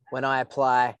when I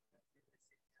apply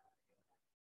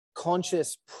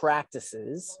conscious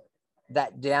practices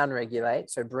that downregulate.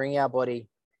 So bring our body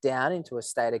down into a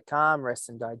state of calm, rest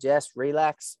and digest,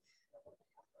 relax,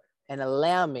 and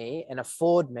allow me and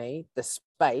afford me the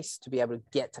space to be able to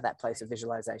get to that place of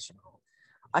visualization.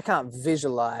 I can't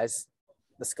visualize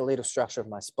the skeletal structure of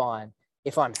my spine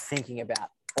if I'm thinking about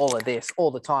all of this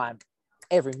all the time,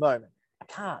 every moment. I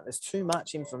can't. There's too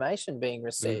much information being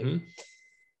received. Mm-hmm.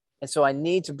 And so I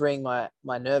need to bring my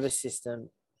nervous system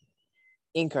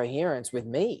in coherence with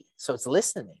me, so it's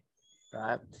listening,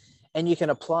 right? And you can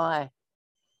apply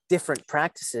different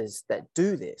practices that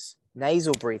do this.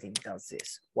 Nasal breathing does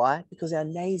this. Why? Because our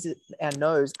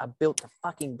nose are built to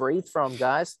fucking breathe from,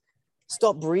 guys.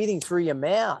 Stop breathing through your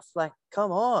mouth. Like,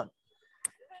 come on.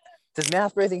 Does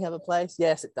mouth breathing have a place?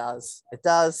 Yes, it does. It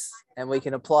does. And we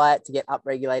can apply it to get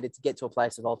upregulated, to get to a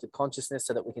place of altered consciousness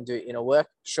so that we can do inner work.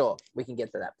 Sure, we can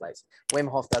get to that place. Wim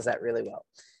Hof does that really well.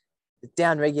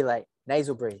 Downregulate,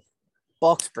 nasal breathe,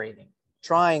 box breathing,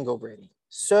 triangle breathing,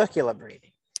 circular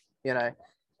breathing,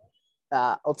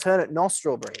 alternate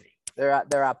nostril breathing.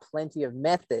 There are plenty of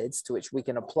methods to which we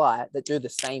can apply that do the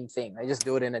same thing. They just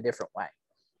do it in a different way.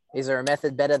 Is there a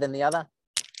method better than the other?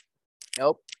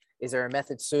 Nope. Is there a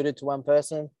method suited to one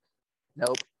person?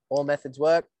 Nope. All methods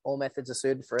work. All methods are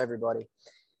suited for everybody.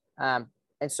 And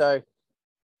so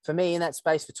for me, in that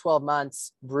space for 12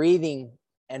 months, breathing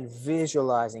and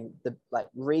visualizing,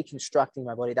 reconstructing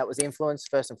my body, that was influenced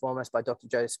first and foremost by Dr.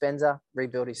 Joe Dispenza.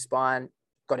 Rebuilt his spine,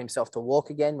 got himself to walk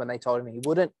again when they told him he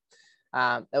wouldn't.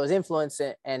 That was influenced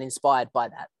and inspired by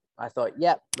that. I thought,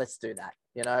 yep, let's do that.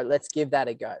 Let's give that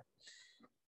a go.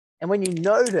 And when you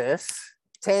notice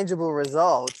tangible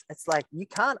results, it's like you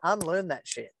can't unlearn that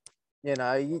shit.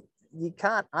 You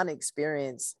can't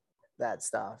unexperience that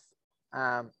stuff.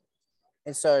 And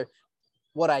so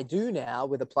what I do now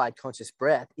with applied conscious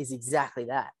breath is exactly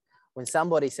that. When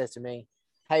somebody says to me,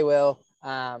 hey, Will,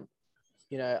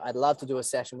 I'd love to do a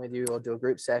session with you or do a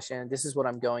group session. This is what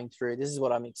I'm going through. This is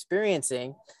what I'm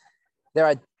experiencing. There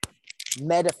are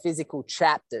metaphysical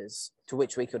chapters to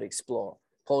which we could explore.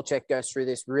 Paul Chek goes through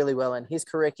this really well in his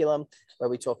curriculum, where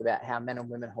we talk about how men and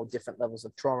women hold different levels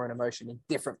of trauma and emotion in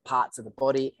different parts of the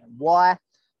body and why.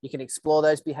 You can explore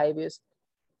those behaviors.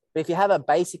 But if you have a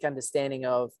basic understanding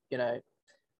of,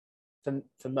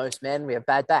 for most men, we have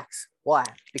bad backs. Why?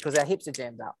 Because our hips are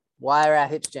jammed up. Why are our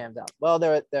hips jammed up? Well,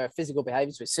 there are physical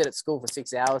behaviors. We sit at school for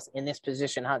 6 hours in this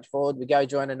position, hunch forward. We go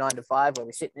join a 9 to 5 where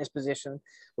we sit in this position.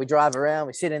 We drive around,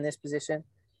 we sit in this position.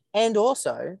 And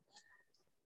also,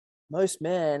 most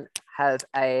men have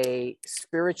a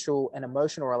spiritual and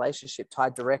emotional relationship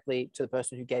tied directly to the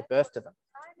person who gave birth to them.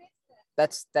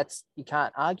 That's you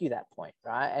can't argue that point,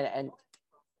 right? And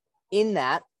in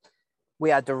that,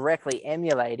 we are directly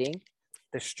emulating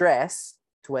the stress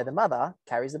to where the mother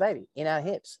carries the baby in our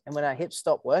hips. And when our hips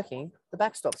stop working, the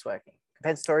back stops working.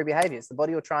 Compensatory behaviors. The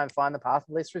body will try and find the path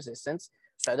of least resistance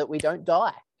so that we don't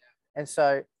die. And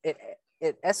so it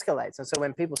escalates. And so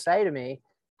when people say to me,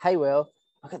 hey, Will,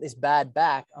 I've got this bad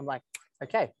back, I'm like,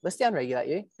 okay, let's downregulate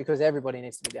you, because everybody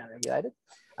needs to be downregulated.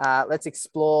 Let's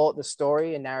explore the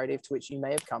story and narrative to which you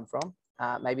may have come from.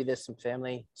 Maybe there's some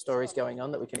family stories going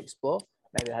on that we can explore.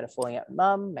 Maybe they had a falling out with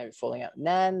mum, maybe falling out with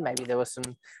nan, maybe there was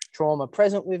some trauma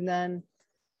present with nan.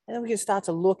 And then we can start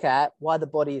to look at why the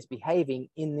body is behaving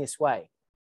in this way.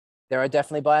 There are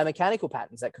definitely biomechanical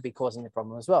patterns that could be causing the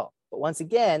problem as well. But once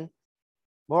again,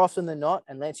 more often than not,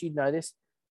 and Lance, you'd know this,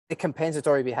 the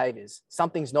compensatory behaviors.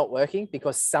 Something's not working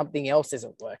because something else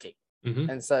isn't working. Mm-hmm.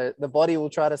 And so the body will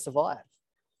try to survive.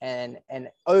 And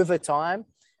over time,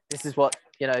 this is what,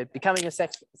 becoming a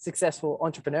successful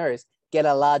entrepreneur is: get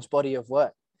a large body of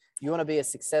work. You want to be a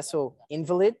successful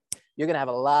invalid, you're going to have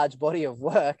a large body of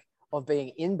work of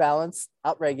being imbalanced,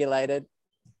 upregulated,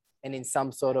 and in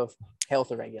some sort of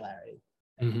health irregularity.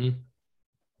 Mm-hmm.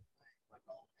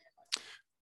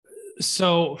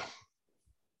 So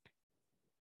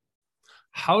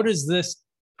how does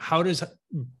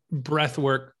breath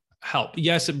work help?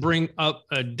 Yes,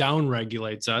 it down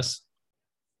regulates us.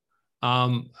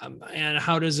 And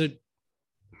how does it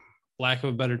lack of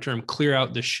a better term, clear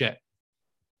out the shit?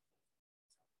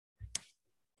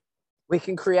 We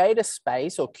can create a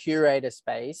space or curate a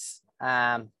space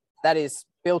that is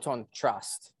built on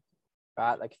trust,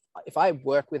 right? Like if I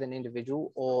work with an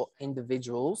individual or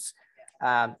individuals,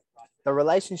 the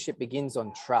relationship begins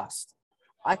on trust.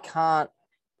 I can't,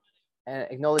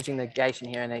 acknowledging the negation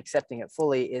here and accepting it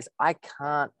fully, is I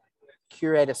can't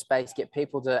curate a space, get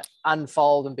people to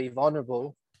unfold and be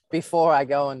vulnerable before I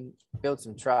go and build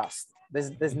some trust.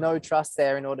 There's no trust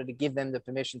there in order to give them the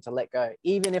permission to let go.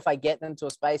 Even if I get them to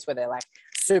a space where they're like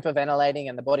super ventilating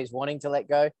and the body's wanting to let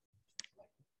go,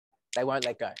 they won't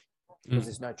let go because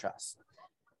there's no trust.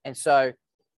 And so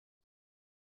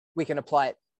we can apply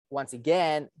it once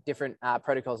again, different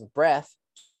protocols of breath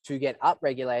to get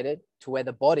upregulated to where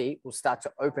the body will start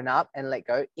to open up and let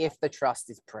go if the trust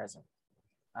is present.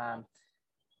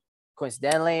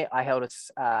 Coincidentally, I held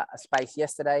a space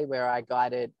yesterday where I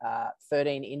guided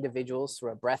 13 individuals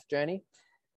through a breath journey.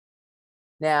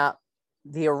 Now,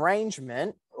 the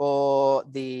arrangement or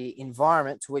the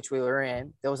environment to which we were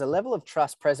in, there was a level of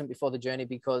trust present before the journey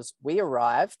because we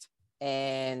arrived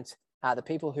and the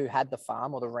people who had the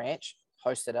farm or the ranch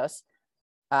hosted us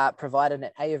provided an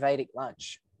Ayurvedic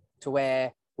lunch to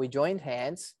where we joined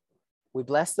hands, we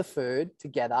blessed the food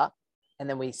together, and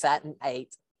then we sat and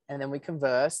ate, and then we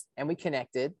conversed and we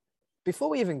connected. Before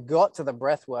we even got to the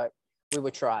breath work, we were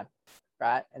tribe,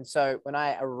 right? And so when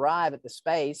I arrive at the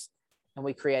space and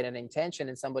we create an intention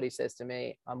and somebody says to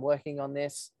me, I'm working on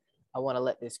this, I want to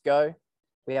let this go,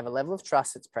 we have a level of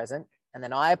trust that's present. And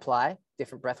then I apply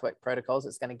different breathwork protocols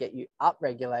that's going to get you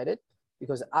upregulated,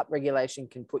 because upregulation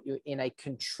can put you in a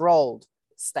controlled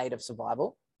state of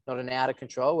survival, not an out of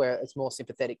control where it's more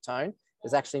sympathetic tone.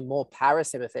 There's actually more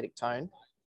parasympathetic tone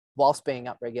whilst being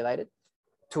upregulated,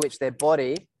 to which their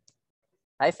body,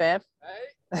 hey fam,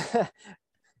 hey.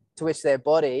 To which their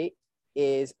body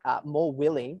is more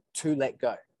willing to let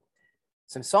go.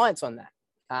 Some science on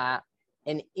that.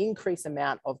 An increased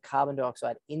amount of carbon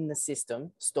dioxide in the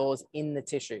system stores in the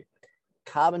tissue.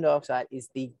 Carbon dioxide is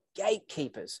the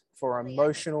gatekeepers for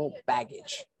emotional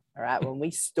baggage. All right. When we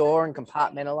store and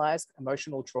compartmentalize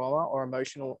emotional trauma or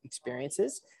emotional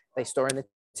experiences, they store in the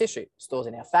tissue. It stores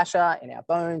in our fascia, in our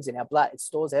bones, in our blood. It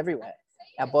stores everywhere.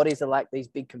 Our bodies are like these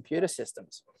big computer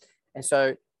systems. And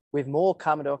so with more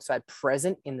carbon dioxide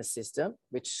present in the system,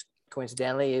 which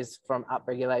coincidentally is from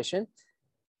upregulation,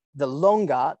 the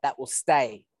longer that will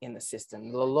stay in the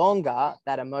system, the longer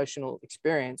that emotional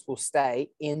experience will stay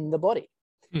in the body.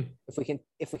 If we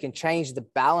can change the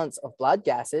balance of blood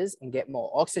gases and get more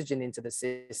oxygen into the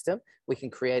system, we can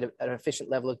create an efficient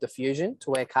level of diffusion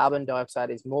to where carbon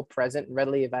dioxide is more present and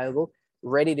readily available,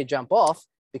 ready to jump off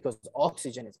because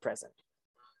oxygen is present.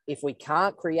 If we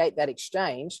can't create that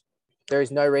exchange, there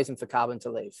is no reason for carbon to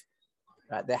leave.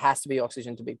 Right? There has to be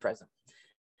oxygen to be present.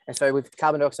 And so with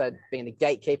carbon dioxide being the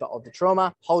gatekeeper of the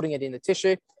trauma, holding it in the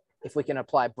tissue, if we can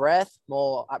apply breath,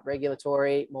 more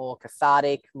upregulatory, more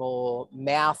cathartic, more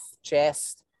mouth,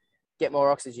 chest, get more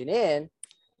oxygen in,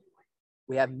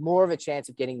 we have more of a chance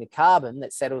of getting the carbon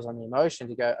that settles on the emotion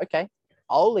to go, okay,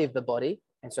 I'll leave the body.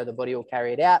 And so the body will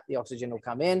carry it out, the oxygen will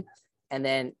come in, and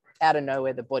then out of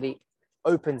nowhere, the body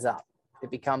opens up.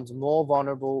 It becomes more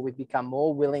vulnerable. We become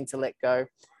more willing to let go.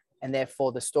 And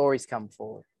therefore the stories come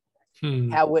forward.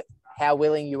 How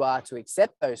willing you are to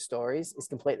accept those stories is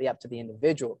completely up to the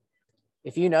individual.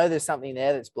 If you know there's something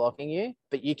there that's blocking you,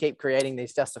 but you keep creating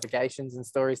these justifications and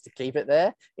stories to keep it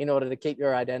there in order to keep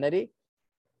your identity,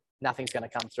 nothing's going to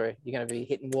come through. You're going to be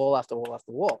hitting wall after wall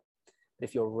after wall. But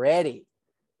if you're ready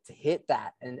to hit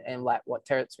that, and like what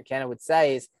Terence McKenna would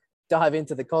say is dive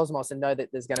into the cosmos and know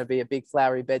that there's going to be a big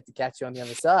flowery bed to catch you on the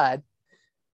other side.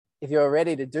 If you're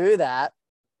ready to do that,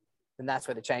 then that's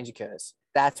where the change occurs.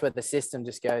 That's where the system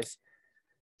just goes,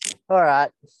 all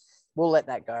right, we'll let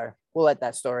that go. We'll let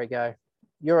that story go.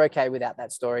 You're okay without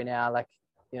that story now. Like,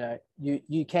 you know,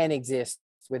 you can exist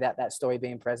without that story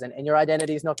being present, and your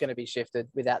identity is not going to be shifted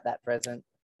without that present.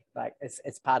 Like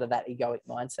it's part of that egoic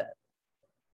mindset.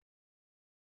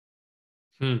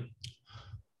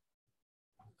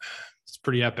 It's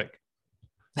pretty epic.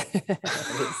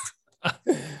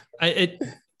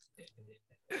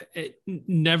 It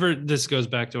never, this goes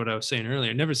back to what I was saying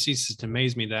earlier. It never ceases to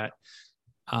amaze me that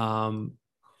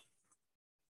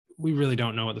we really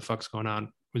don't know what the fuck's going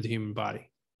on with the human body.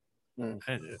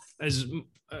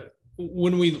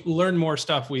 When we learn more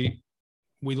stuff, we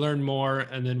learn more,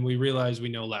 and then we realize we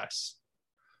know less.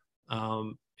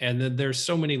 And then there's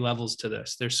so many levels to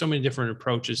this. There's so many different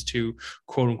approaches to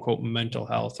quote unquote mental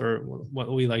health, or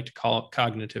what we like to call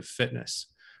cognitive fitness.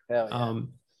 Hell yeah.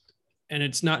 And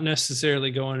it's not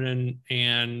necessarily going in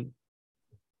and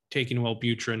taking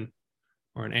Wellbutrin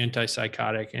or an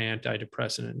antipsychotic, an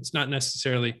antidepressant. It's not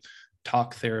necessarily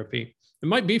talk therapy. It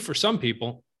might be for some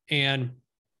people. And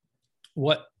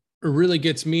what really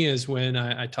gets me is when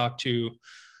I talk to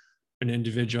an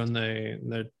individual and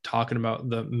they're talking about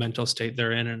the mental state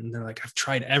they're in, and they're like, I've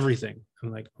tried everything.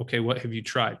 I'm like, okay, what have you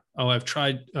tried? Oh, I've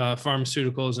tried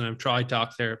pharmaceuticals and I've tried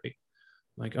talk therapy.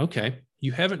 I'm like, okay,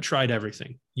 you haven't tried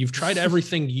everything. You've tried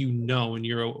everything you know and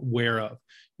you're aware of.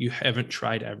 You haven't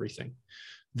tried everything.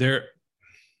 There,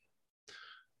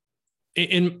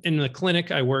 in the clinic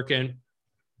I work in,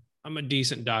 I'm a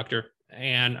decent doctor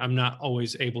and I'm not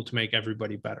always able to make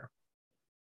everybody better.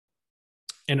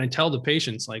 And I tell the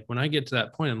patients, like, when I get to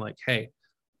that point, I'm like, hey,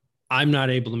 I'm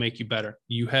not able to make you better.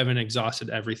 You haven't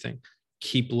exhausted everything.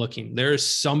 Keep looking. There is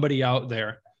somebody out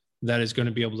there that is going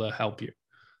to be able to help you.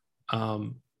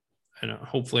 And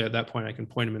hopefully at that point I can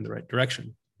point them in the right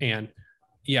direction. And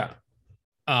yeah,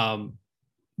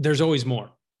 there's always more.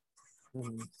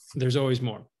 There's always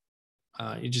more.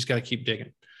 You just got to keep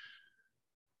digging.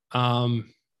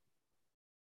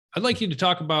 I'd like you to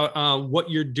talk about what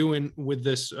you're doing with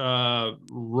this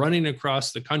running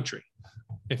across the country,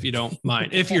 if you don't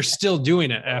mind, if you're still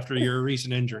doing it after your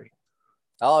recent injury.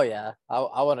 Oh, yeah.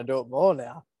 I want to do it more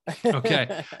now.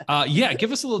 Okay. Yeah.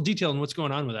 Give us a little detail on what's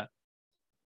going on with that.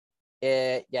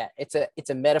 Yeah. It's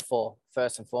a metaphor,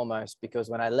 first and foremost, because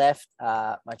when I left,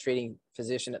 my treating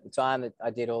physician at the time that I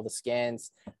did all the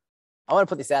scans, I want to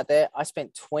put this out there. I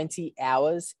spent 20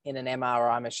 hours in an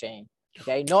MRI machine.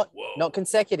 Okay, not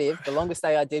consecutive. The longest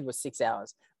day I did was 6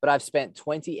 hours, but I've spent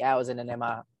 20 hours in an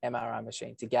MRI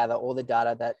machine to gather all the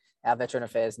data that our Veteran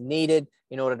Affairs needed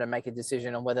in order to make a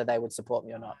decision on whether they would support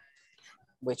me or not,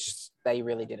 which they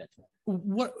really didn't.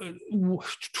 What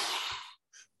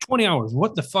 20 hours?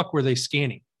 What the fuck were they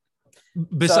scanning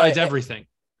besides everything?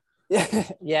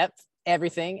 Yep,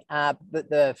 everything.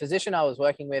 The physician I was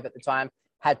working with at the time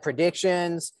had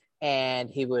predictions, and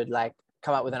he would like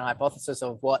come up with an hypothesis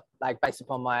of what, like, based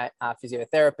upon my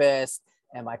physiotherapist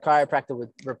and my chiropractor would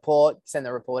send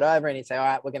the report over, and he'd say, all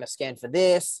right, we're going to scan for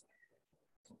this.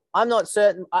 I'm not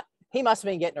certain. He must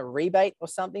have been getting a rebate or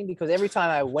something, because every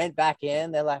time I went back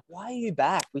in, they're like, why are you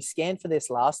back? We scanned for this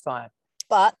last time.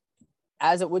 But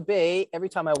as it would be, every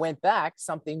time I went back,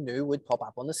 something new would pop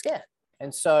up on the scan.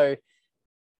 And so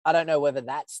I don't know whether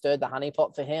that stirred the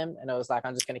honeypot for him. And I was like,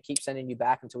 I'm just going to keep sending you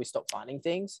back until we stop finding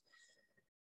things.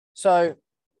 So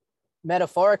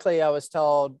metaphorically, I was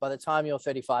told, by the time you're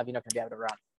 35, you're not going to be able to run.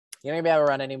 You're not going to be able to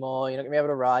run anymore. You're not going to be able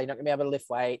to ride. You're not going to be able to lift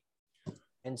weight.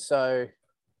 And so,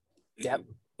 yeah.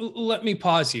 Let me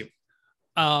pause you.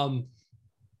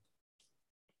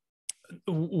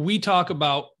 We talk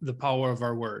about the power of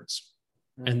our words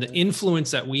and the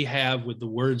influence that we have with the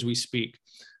words we speak.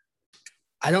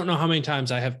 I don't know how many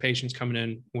times I have patients coming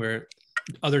in where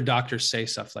other doctors say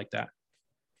stuff like that.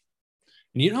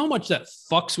 And you know how much that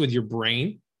fucks with your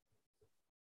brain?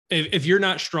 If you're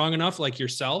not strong enough, like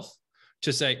yourself,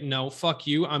 to say, no, fuck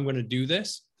you, I'm going to do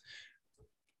this.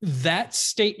 That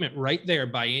statement right there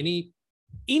by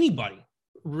anybody,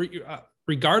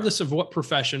 regardless of what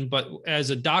profession, but as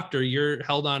a doctor, you're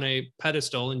held on a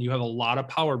pedestal and you have a lot of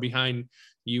power behind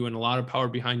you and a lot of power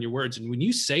behind your words. And when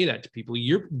you say that to people,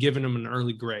 you're giving them an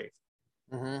early grave.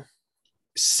 Mm-hmm.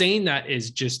 Saying that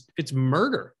is just, it's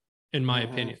murder, in my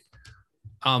opinion.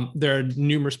 There are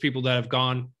numerous people that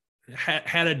have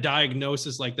had a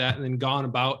diagnosis like that and then gone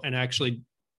about and actually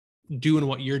doing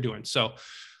what you're doing. So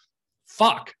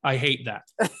fuck, I hate that.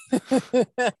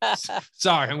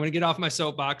 Sorry, I'm going to get off my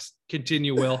soapbox.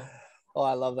 Continue, Will. Oh,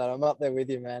 I love that. I'm up there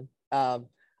with you, man. I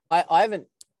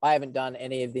haven't done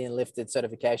any of the enlifted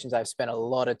certifications. I've spent a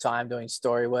lot of time doing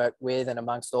story work with and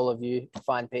amongst all of you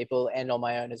fine people, and on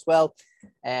my own as well.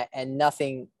 And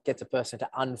nothing gets a person to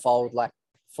unfold like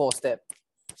 4-step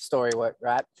story work,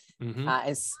 right? Mm-hmm.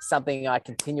 And something I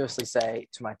continuously say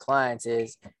to my clients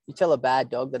is, you tell a bad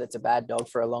dog that it's a bad dog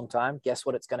for a long time, guess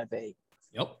what it's going to be?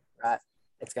 Yep. Right?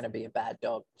 It's going to be a bad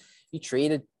dog. You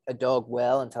treat a dog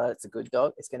well and tell it it's a good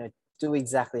dog, it's going to do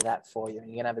exactly that for you, and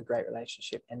you're going to have a great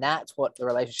relationship. And that's what the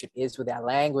relationship is with our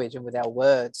language and with our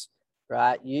words,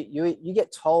 right? You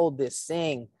get told this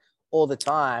thing all the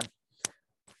time.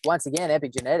 Once again,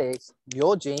 epigenetics,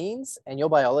 your genes and your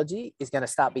biology is going to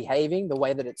start behaving the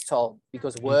way that it's told,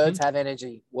 because words have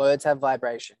energy, words have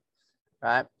vibration,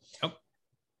 right? Yep.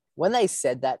 When they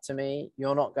said that to me,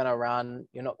 you're not going to run,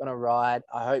 you're not going to ride,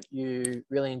 I hope you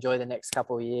really enjoy the next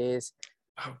couple of years.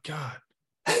 Oh, God.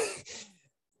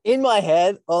 In my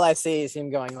head, all I see is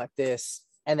him going like this.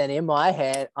 And then in my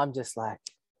head, I'm just like,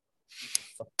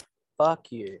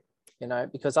 fuck you,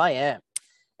 because I am.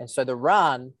 And so the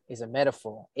run is a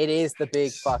metaphor. It is the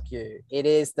big fuck you. It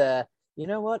is the, you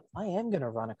know what? I am going to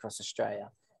run across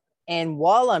Australia. And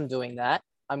while I'm doing that,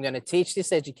 I'm going to teach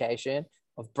this education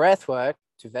of breath work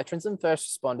to veterans and first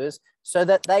responders so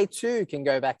that they too can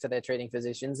go back to their treating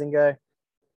physicians and go,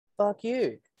 fuck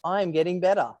you. I'm getting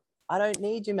better. I don't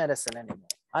need your medicine anymore.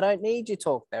 I don't need your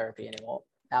talk therapy anymore.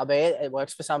 Albeit it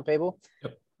works for some people.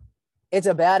 Yep. It's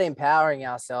about empowering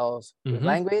ourselves with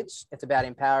language. It's about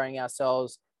empowering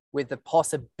ourselves with the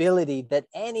possibility that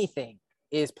anything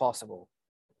is possible.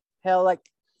 Hell, like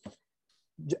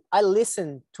I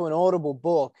listened to an Audible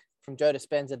book from Joe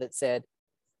Dispenza that said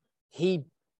he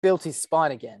built his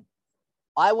spine again.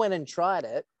 I went and tried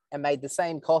it and made the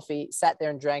same coffee, sat there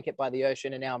and drank it by the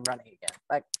ocean, and now I'm running again.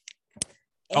 Like,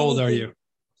 how old are you?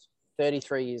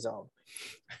 33 years old.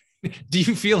 Do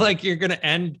you feel like you're going to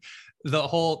end the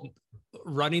whole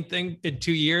running thing in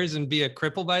 2 years and be a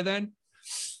cripple by then?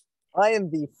 I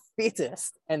am the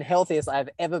fittest and healthiest I've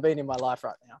ever been in my life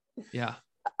right now. Yeah.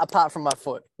 Apart from my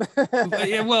foot.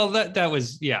 Yeah, well, that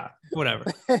was, yeah,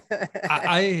 whatever.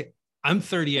 I'm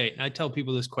 38 and I tell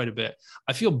people this quite a bit.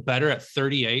 I feel better at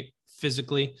 38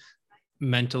 physically,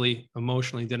 mentally,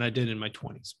 emotionally than I did in my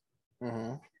 20s.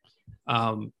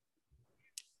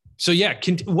 So yeah,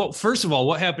 well, first of all,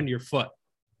 what happened to your foot?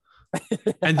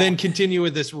 And then continue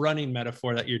with this running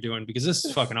metaphor that you're doing, because this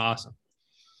is fucking awesome.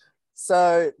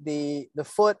 So the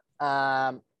foot,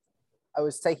 I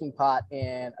was taking part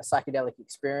in a psychedelic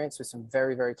experience with some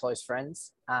very, very close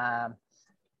friends.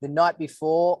 The night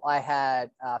before, I had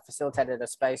facilitated a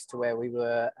space to where we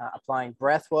were applying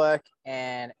breath work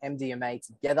and MDMA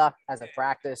together as a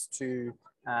practice to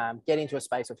get into a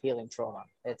space of healing trauma.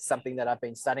 It's something that I've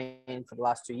been studying for the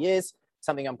last 2 years,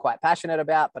 something I'm quite passionate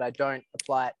about, but I don't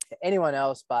apply it to anyone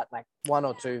else but like one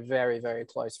or two very, very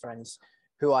close friends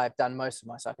who I've done most of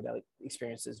my psychedelic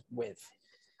experiences with.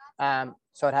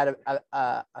 So I'd had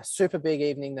a super big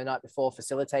evening the night before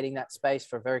facilitating that space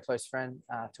for a very close friend,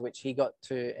 to which he got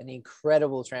to an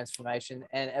incredible transformation.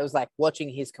 And it was like watching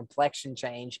his complexion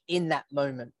change in that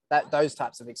moment, those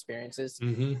types of experiences.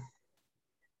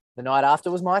 The night after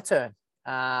was my turn.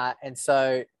 And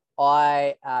so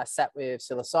I sat with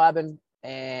psilocybin,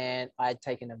 and I'd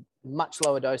taken a much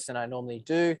lower dose than I normally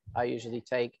do. I usually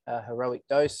take a heroic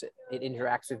dose. It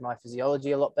interacts with my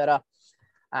physiology a lot better.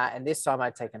 And this time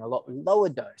I'd taken a lot lower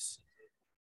dose.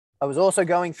 I was also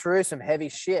going through some heavy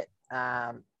shit.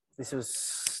 This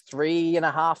was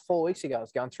 3.5, 4 weeks ago. I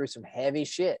was going through some heavy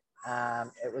shit.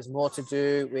 It was more to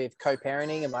do with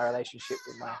co-parenting and my relationship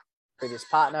with my previous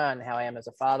partner and how I am as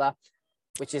a father,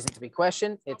 which isn't to be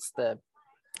questioned. It's the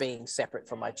being separate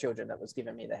from my children that was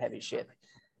giving me the heavy shit.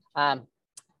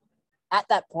 At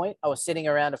that point, I was sitting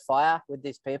around a fire with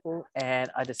these people, and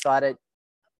I decided,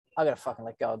 I gotta fucking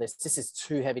let go of this. This is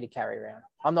too heavy to carry around.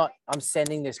 I'm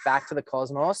sending this back to the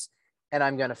cosmos, and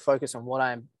I'm going to focus on what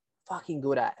I'm fucking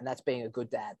good at. And that's being a good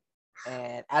dad.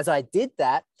 And as I did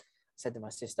that, I said to my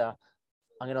sister,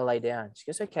 I'm going to lay down. She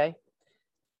goes, okay.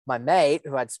 My mate,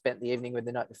 who I'd spent the evening with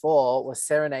the night before, was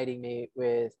serenading me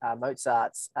with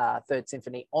Mozart's Third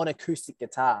Symphony on acoustic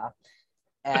guitar.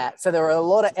 So there were a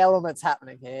lot of elements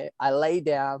happening here. I lay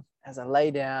down. As I lay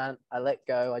down, I let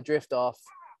go. I drift off.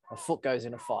 My foot goes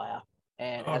in a fire.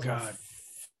 And as my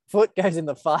foot goes in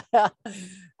the fire,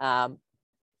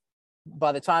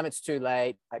 by the time it's too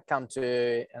late, I come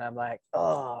to and I'm like,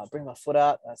 oh, I bring my foot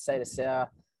up. I say to Sarah,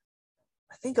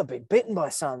 I think I've been bitten by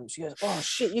something. She goes, oh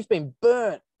shit, you've been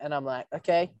burnt. And I'm like,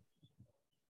 okay,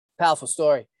 powerful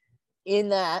story. In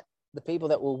that, the people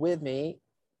that were with me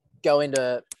go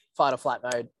into fight or flight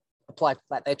mode, apply,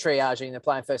 like they're triaging, they're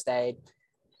applying first aid. And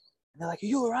they're like, are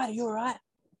you all right? Are you all right?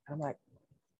 And I'm like,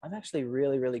 I'm actually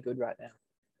really, really good right now.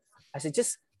 I said,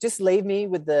 just leave me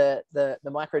with the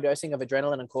microdosing of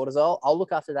adrenaline and cortisol. I'll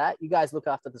look after that. You guys look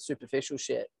after the superficial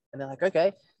shit. And they're like,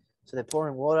 okay. So they're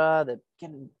pouring water, they're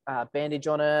getting a bandage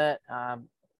on it.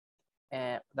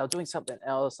 And they were doing something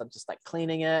else. I'm just like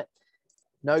cleaning it.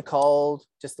 No cold,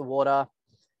 just the water.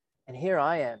 And here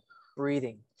I am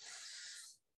breathing.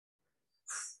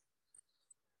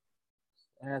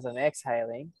 And as I'm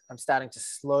exhaling, I'm starting to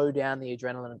slow down the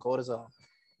adrenaline and cortisol.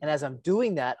 And as I'm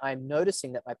doing that, I'm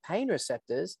noticing that my pain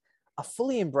receptors are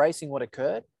fully embracing what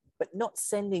occurred, but not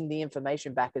sending the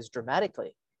information back as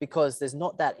dramatically, because there's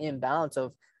not that imbalance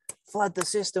of flood the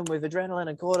system with adrenaline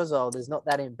and cortisol. There's not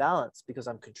that imbalance because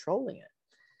I'm controlling it.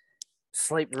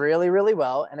 Sleep really, really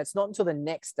well. And it's not until the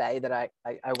next day that I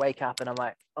wake up and I'm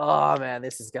like, oh man,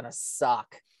 this is going to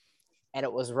suck. And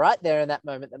it was right there in that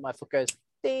moment that my foot goes,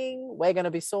 ding, we're going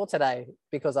to be sore today,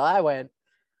 because I went,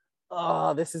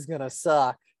 oh, this is going to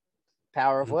suck.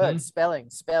 Power of words, spelling,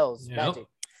 spells, magic.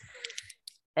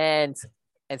 And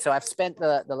so I've spent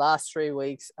the last 3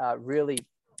 weeks really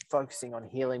focusing on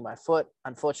healing my foot.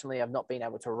 Unfortunately, I've not been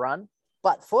able to run,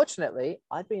 but fortunately,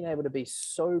 I've been able to be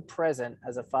so present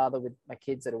as a father with my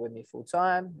kids that are with me full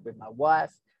time, with my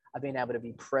wife. I've been able to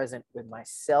be present with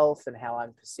myself and how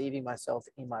I'm perceiving myself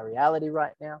in my reality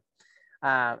right now.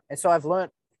 And so I've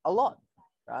learned a lot,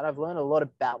 right? I've learned a lot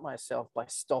about myself by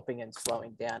stopping and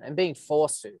slowing down and being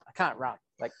forced to. I can't run.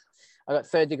 Like, I got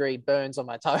 3rd-degree burns on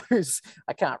my toes.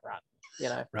 I can't run, you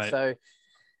know? Right. So,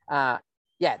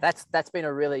 yeah, that's been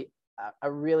a really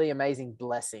amazing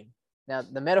blessing. Now,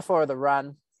 the metaphor of the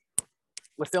run,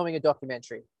 we're filming a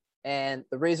documentary. And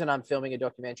the reason I'm filming a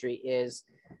documentary is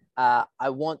I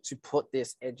want to put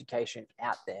this education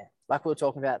out there. Like we were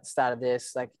talking about at the start of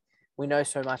this, like, we know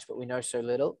so much, but we know so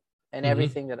little. And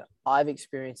everything that I've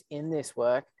experienced in this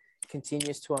work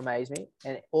continues to amaze me.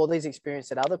 And all these experiences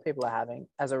that other people are having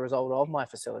as a result of my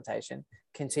facilitation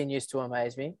continues to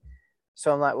amaze me.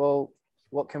 So I'm like, well,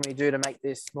 what can we do to make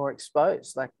this more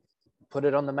exposed? Like, put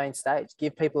it on the main stage,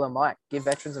 give people a mic, give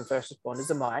veterans and first responders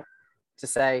a mic to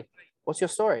say, what's your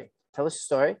story? Tell us your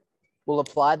story. We'll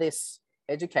apply this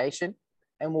education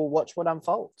and we'll watch what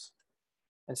unfolds.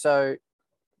 And so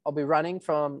I'll be running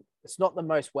from, it's not the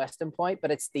most western point,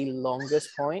 but it's the longest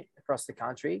point across the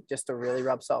country, just to really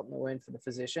rub salt in the wound for the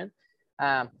physician.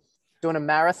 Doing a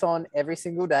marathon every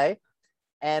single day.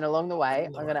 And along the way,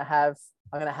 I'm going to have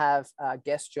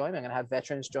guests join me. I'm going to have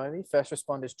veterans join me, first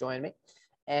responders join me,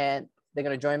 and they're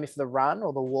going to join me for the run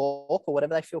or the walk or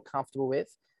whatever they feel comfortable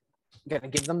with. I'm going to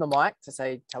give them the mic to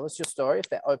say, tell us your story if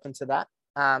they're open to that.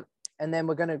 And then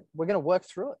we're going to work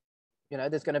through it. You know,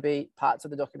 there's going to be parts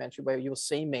of the documentary where you'll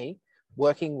see me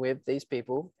working with these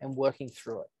people and working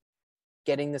through it,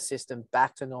 getting the system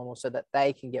back to normal so that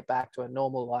they can get back to a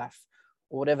normal life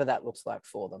or whatever that looks like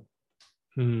for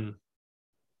them.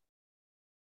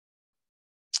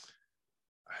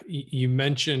 You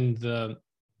mentioned the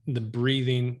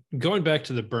breathing, going back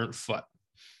to the burnt foot.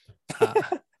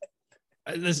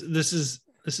 This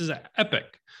is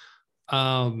epic.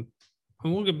 And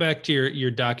we'll get back to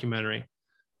your documentary.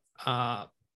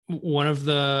 One of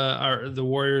the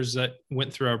warriors that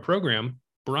went through our program,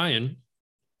 Brian,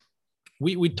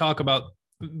 we talk about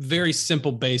very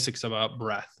simple basics about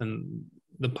breath and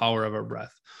the power of our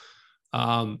breath.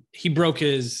 He broke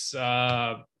his,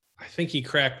 I think he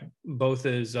cracked both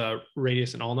his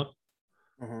radius and ulna.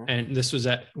 And this was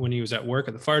when he was at work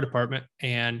at the fire department,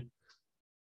 and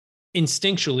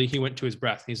instinctually he went to his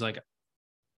breath. He's like,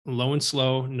 low and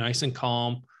slow, nice and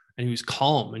calm. And he was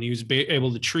calm, and he was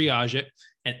able to triage it.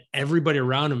 And everybody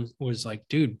around him was like,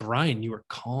 dude, Brian, you were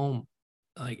calm.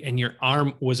 Like, and your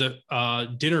arm was a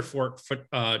dinner fork foot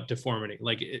deformity.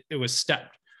 Like it was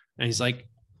stepped. And he's like,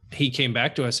 he came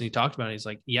back to us and he talked about it. He's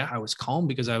like, yeah, I was calm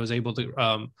because I was able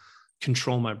to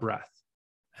control my breath.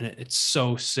 And it's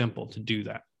so simple to do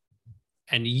that.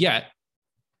 And yet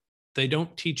they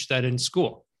don't teach that in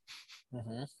school.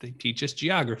 They teach us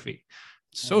geography,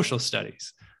 social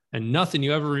studies, and nothing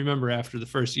you ever remember after the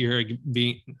first year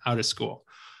being out of school.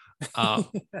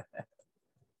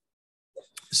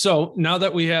 So now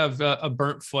that we have a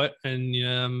burnt foot and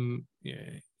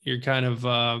you're kind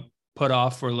of put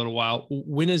off for a little while,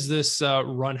 when is this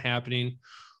run happening?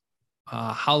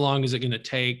 How long is it going to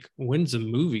take? When's the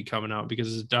movie coming out?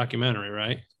 Because it's a documentary,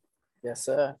 right? Yes,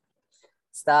 sir.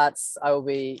 I will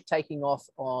be taking off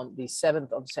on the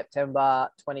 7th of September,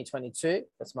 2022.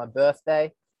 That's my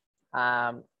birthday.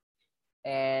 And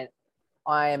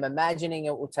I am imagining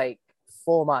it will take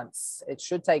 4 months. It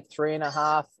should take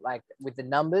 3.5, like with the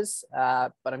numbers,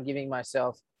 but I'm giving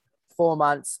myself 4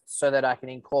 months so that I can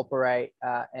incorporate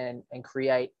and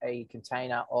create a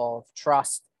container of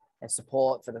trust and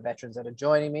support for the veterans that are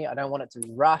joining me. I don't want it to be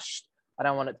rushed. I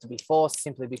don't want it to be forced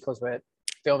simply because we're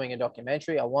filming a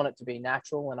documentary. I want it to be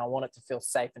natural, and I want it to feel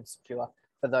safe and secure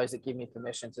for those that give me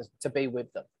permission to be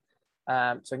with them.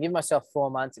 So I give myself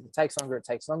 4 months. If it takes longer, it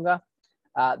takes longer.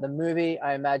 The movie,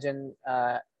 I imagine,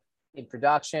 in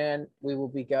production, we will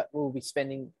be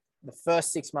spending the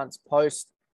first 6 months post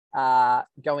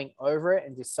going over it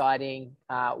and deciding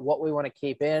what we want to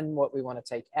keep in, what we want to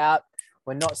take out.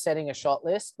 We're not setting a shot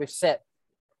list. We've set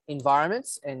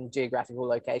environments and geographical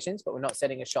locations, but we're not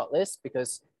setting a shot list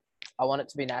because I want it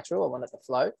to be natural. I want it to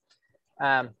flow.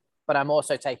 But I'm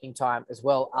also taking time as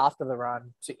well after the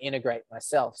run to integrate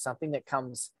myself, something that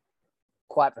comes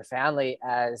quite profoundly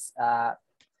as I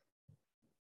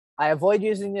avoid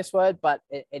using this word, but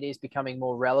it is becoming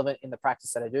more relevant in the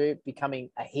practice that I do.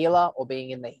 Becoming a healer or being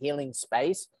in the healing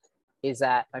space is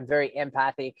that I'm very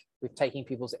empathic with taking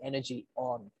people's energy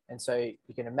on. And so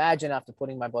you can imagine, after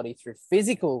putting my body through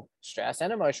physical stress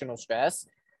and emotional stress,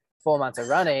 4 months of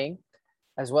running,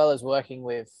 as well as working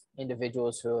with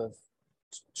individuals who have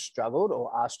struggled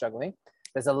or are struggling,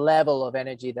 there's a level of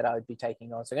energy that I would be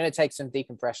taking on. So I'm going to take some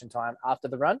decompression time after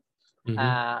the run,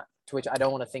 to which I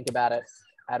don't want to think about it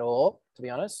at all, to be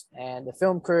honest. And the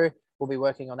film crew will be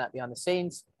working on that behind the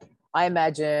scenes. I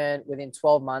imagine within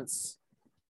 12 months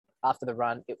after the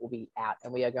run, it will be out,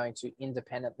 and we are going to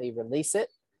independently release it.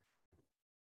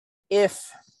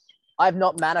 If I've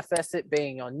not manifested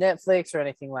being on Netflix or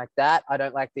anything like that, I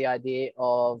don't like the idea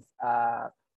of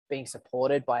being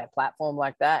supported by a platform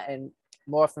like that. And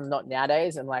more often than not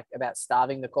nowadays, I'm like about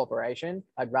starving the corporation.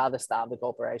 I'd rather starve the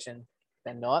corporation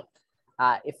than not.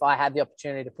 If I had the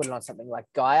opportunity to put it on something like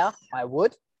Gaia, I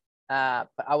would. But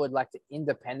I would like to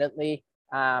independently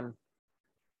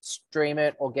stream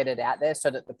it or get it out there so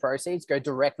that the proceeds go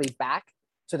directly back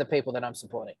to the people that I'm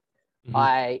supporting.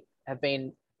 I have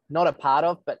been not a part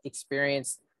of, but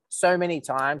experienced so many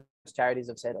times charities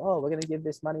have said, oh, we're going to give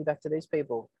this money back to these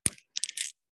people.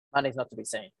 Money's not to be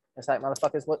seen. It's like,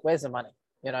 motherfuckers, where's the money?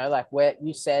 You know, like where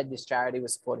you said this charity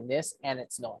was supporting this and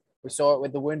it's not. We saw it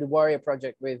with the Wounded Warrior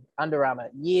Project with Under Armour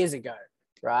years ago,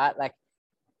 right? Like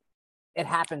it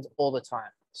happens all the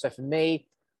time. So for me,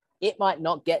 it might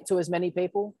not get to as many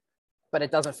people, but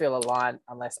it doesn't feel aligned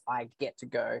unless I get to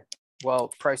go,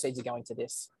 well, proceeds are going to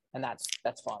this, and that's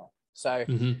final. So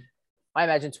I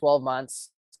imagine 12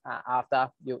 months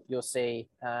after you'll see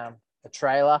a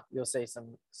trailer, you'll see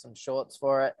some shorts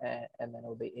for it, and then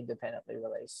it'll be independently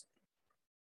released.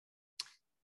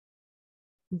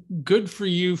 Good for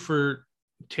you for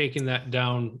taking that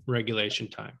down regulation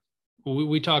time.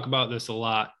 We talk about this a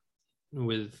lot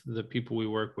with the people we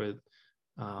work with.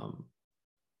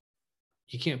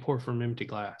 You can't pour from empty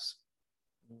glass.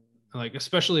 Like,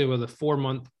 especially with a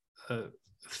 4-month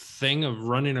thing of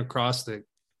running across the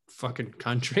fucking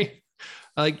country.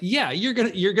 Like, yeah, you're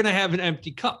gonna have an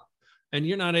empty cup, and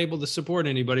you're not able to support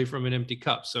anybody from an empty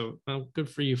cup. So, good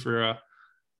for you for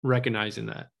recognizing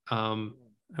that.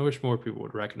 I wish more people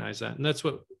would recognize that, and that's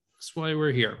why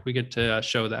we're here. We get to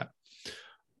show that.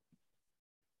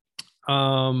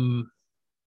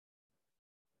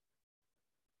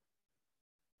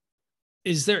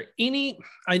 Is there any?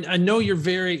 I know you're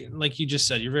very, like you just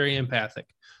said, you're very empathic,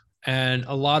 and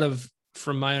a lot of,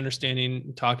 from my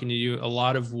understanding, talking to you, a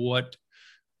lot of what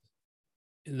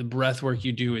the breath work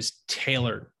you do is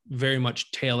tailored, very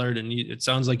much tailored, and it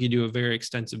sounds like you do a very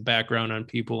extensive background on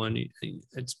people, and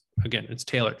it's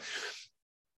tailored.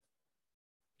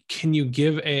 Can you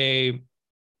give a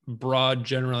broad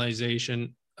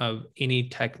generalization of any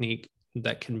technique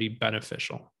that can be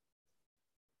beneficial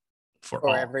for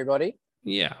all? Everybody?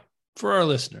 Yeah, for our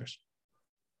listeners.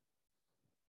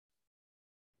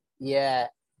 Yeah.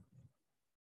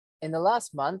 In the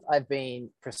last month, I've been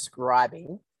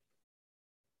prescribing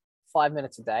 5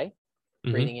 minutes a day,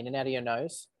 breathing in and out of your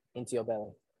nose into your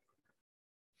belly.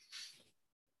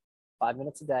 5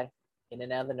 minutes a day, in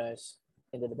and out of the nose,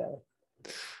 into the belly.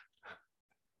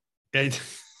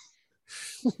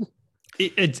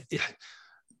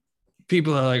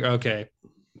 People are like, okay.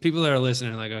 People that are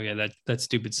listening are like, okay, that's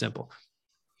stupid simple.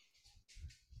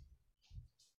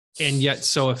 And yet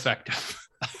so effective.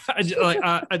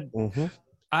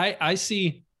 I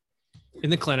see in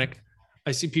the clinic,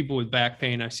 I see people with back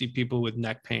pain. I see people with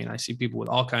neck pain. I see people with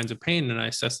all kinds of pain, and I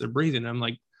assess their breathing. I'm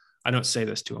like, I don't say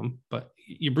this to them, but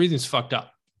your breathing's fucked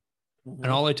up. And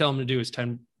all I tell them to do is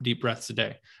 10 deep breaths a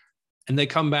day. And they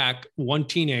come back, one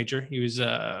teenager, he was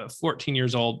 14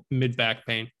 years old, mid-back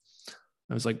pain.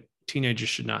 I was like, teenagers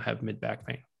should not have mid-back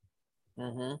pain.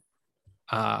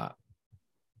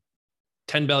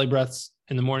 10 belly breaths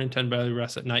in the morning, 10 belly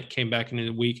breaths at night, came back in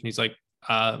a week, and he's like,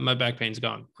 my back pain's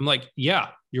gone. I'm like, yeah,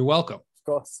 you're welcome. Of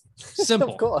course.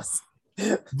 Simple. Of course.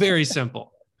 Very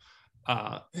simple.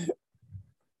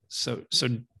 So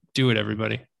do it,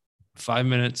 everybody. 5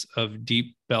 minutes of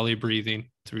deep belly breathing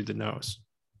through the nose.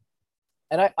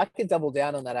 And I could double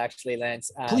down on that, actually,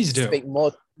 Lance. Please do. Speak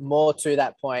more to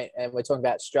that point. And we're talking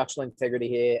about structural integrity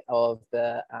here of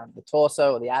the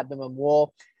torso or the abdomen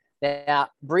wall. Now,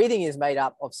 breathing is made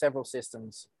up of several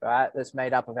systems, right? That's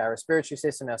made up of our respiratory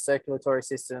system, our circulatory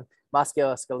system,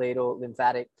 musculoskeletal,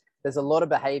 lymphatic. There's a lot of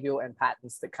behavioral and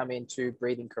patterns that come into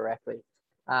breathing correctly.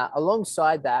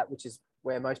 Alongside that, which is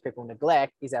where most people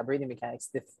neglect, is our breathing mechanics,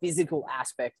 the physical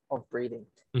aspect of breathing.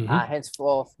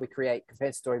 Henceforth, we create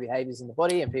compensatory behaviors in the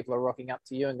body, and people are rocking up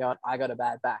to you and going, I got a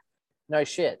bad back. No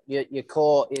shit. Your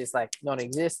core is like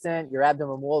non-existent. Your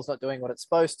abdomen wall is not doing what it's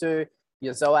supposed to.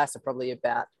 Your psoas are probably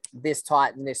about this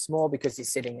tight and this small because you're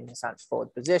sitting in this hunched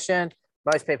forward position.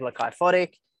 Most people are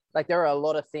kyphotic. Like, there are a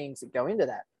lot of things that go into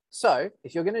that. So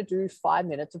if you're going to do 5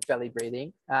 minutes of belly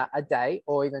breathing a day,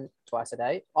 or even twice a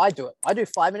day, I do it. I do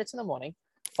 5 minutes in the morning,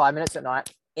 5 minutes at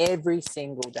night, every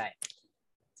single day.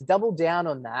 To double down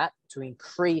on that, to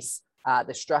increase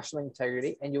the structural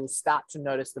integrity, and you'll start to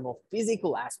notice the more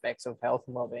physical aspects of health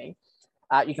and well-being.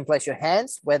 You can place your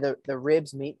hands where the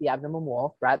ribs meet the abdomen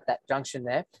wall, right? That junction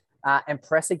there, and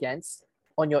press against.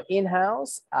 On your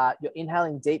inhales, you're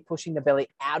inhaling deep, pushing the belly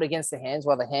out against the hands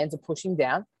while the hands are pushing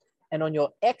down. And on your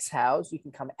exhales, you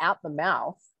can come out the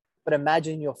mouth, but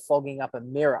imagine you're fogging up a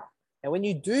mirror. And when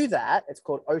you do that, it's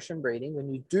called ocean breathing. When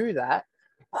you do that,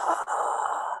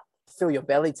 feel your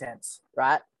belly tense,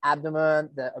 right? Abdomen,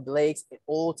 the obliques, it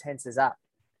all tenses up.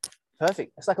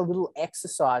 Perfect. It's like a little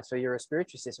exercise for your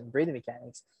respiratory system, breathing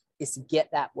mechanics, is to get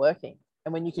that working.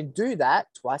 And when you can do that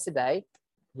twice a day,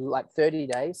 like 30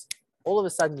 days, all of a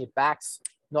sudden your back's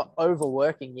not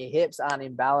overworking, your hips aren't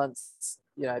imbalanced,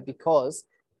 because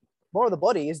more of the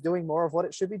body is doing more of what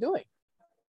it should be doing.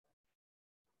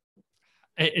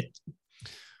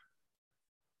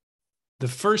 The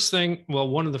first thing,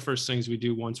 one of the first things we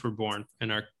do once we're born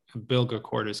and our umbilical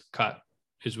cord is cut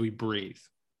is we breathe.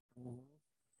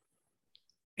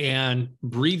 And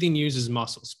breathing uses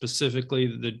muscle, specifically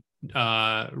the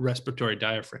respiratory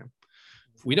diaphragm.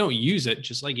 If we don't use it,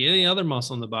 just like any other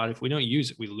muscle in the body, if we don't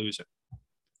use it, we lose it.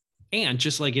 And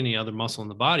just like any other muscle in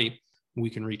the body, we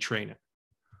can retrain it.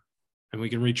 And we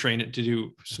can retrain it to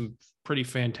do some pretty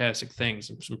fantastic things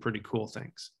and some pretty cool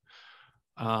things.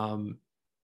 Where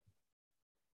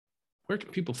can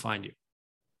people find you?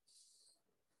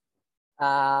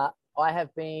 I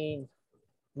have been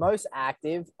most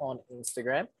active on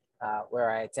Instagram, where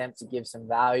I attempt to give some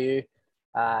value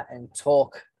and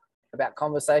talk about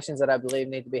conversations that I believe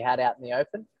need to be had out in the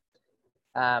open.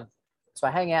 So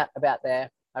I hang out about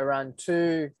there. I run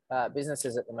 2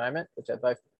 businesses at the moment, which are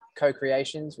both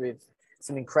co-creations with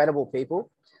some incredible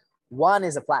people. One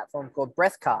is a platform called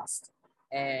Breathcast,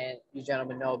 and you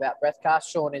gentlemen know about Breathcast.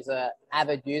 Sean is an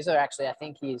avid user. Actually, I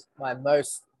think him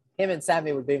and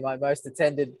Sammy would be my most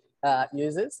attended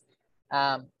users.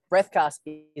 Breathcast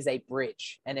is a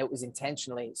bridge, and it was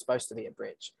intentionally supposed to be a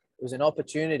bridge. It was an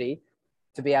opportunity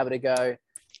to be able to go,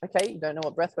 okay, you don't know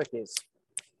what breathwork is.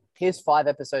 Here's 5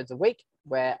 episodes a week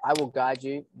where I will guide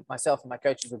you, myself and my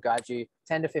coaches will guide you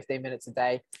 10 to 15 minutes a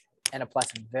day and apply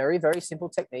some very, very simple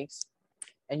techniques.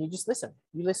 And you just listen.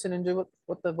 You listen and do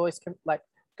what the voice can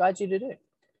guide you to do.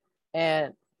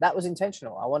 And that was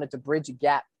intentional. I wanted to bridge a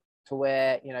gap to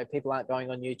where, people aren't going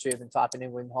on YouTube and typing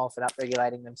in Wim Hof and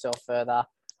upregulating themselves further.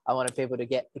 I wanted people to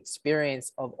get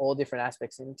experience of all different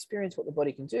aspects and experience what the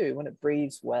body can do when it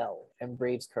breathes well and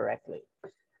breathes correctly.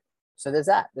 So there's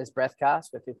that. There's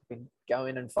Breathcast, where people can go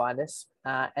in and find us.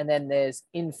 And then there's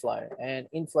Inflow. And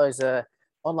Inflow is a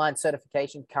online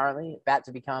certification currently, about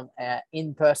to become an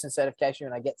in-person certification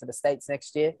when I get to the States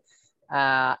next year.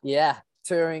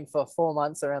 Touring for 4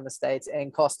 months around the States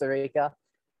and Costa Rica.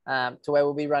 To where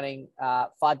we'll be running a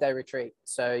 5-day retreat.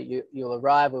 So you'll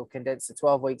arrive, we'll condense the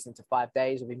 12 weeks into 5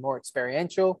 days. It'll be more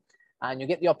experiential, and you'll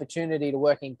get the opportunity to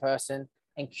work in person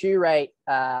and curate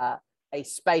a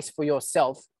space for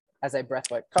yourself as a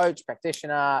breathwork coach,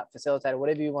 practitioner, facilitator,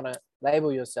 whatever you want to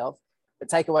label yourself, but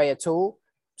take away a tool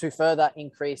to further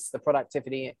increase the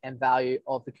productivity and value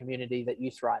of the community that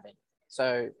you thrive in.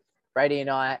 So Brady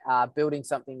and I are building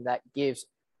something that gives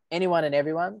anyone and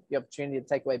everyone the opportunity to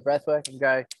take away breathwork and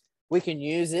go, we can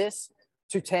use this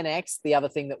to 10x the other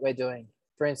thing that we're doing.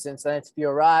 For instance, if you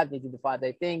arrived, you did the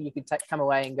 5-day thing, you could come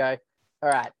away and go, all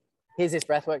right, here's this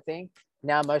breathwork thing.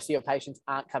 Now most of your patients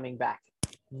aren't coming back.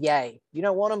 Yay. You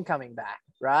don't want them coming back,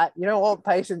 right? You don't want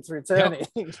patients returning.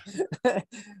 Yep.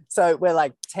 So we're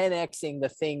 10xing the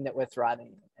thing that we're thriving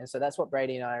in. And so that's what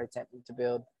Brady and I are attempting to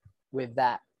build with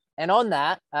that. And on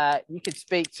that, you could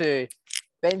speak to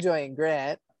Benjoy and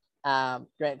Grant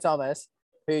Thomas,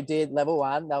 who did level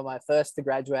 1. They were my first to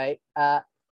graduate.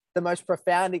 The most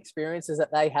profound experiences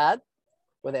that they had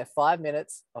were their 5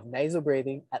 minutes of nasal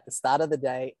breathing at the start of the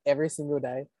day, every single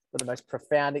day, were the most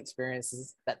profound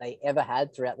experiences that they ever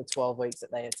had throughout the 12 weeks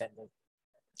that they attended.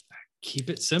 Keep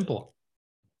it simple.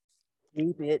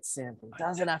 Keep it simple. It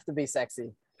doesn't have to be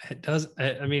sexy. It does.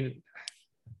 I mean,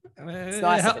 it's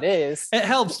nice if it is. It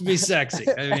helps to be sexy.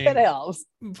 I mean, it helps.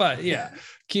 But yeah,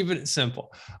 keeping it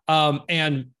simple.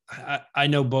 And I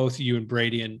know both you and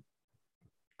Brady, and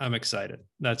I'm excited.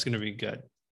 That's going to be good.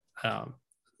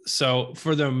 So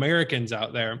for the Americans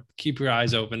out there, keep your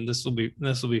eyes open. This will be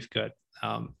good.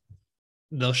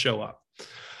 They'll show up.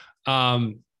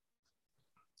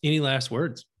 Any last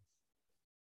words?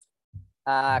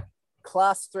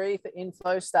 Class 3 for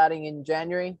Inflow starting in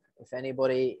January. If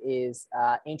anybody is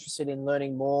interested in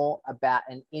learning more about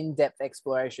an in-depth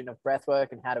exploration of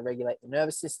breathwork and how to regulate the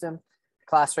nervous system,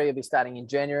 Class 3 will be starting in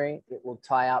January. It will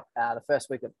tie up the first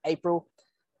week of April.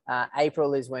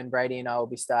 April is when Brady and I will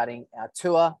be starting our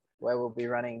tour, where we'll be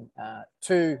running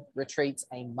 2 retreats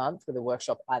a month with a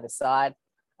workshop either side.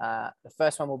 The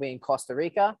first one will be in Costa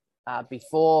Rica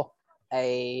before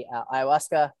a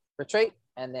ayahuasca retreat,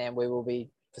 and then we will be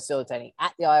facilitating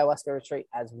at the ayahuasca retreat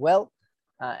as well.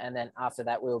 And then after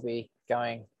that, we'll be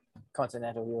going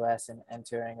continental US and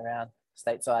touring around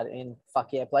stateside in fuck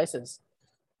yeah places.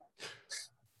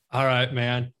 All right,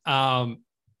 man.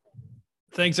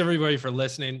 Thanks everybody for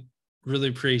listening. Really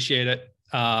appreciate it.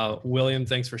 William,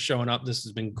 thanks for showing up. This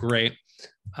has been great.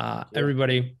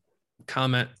 Everybody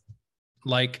comment,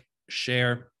 like,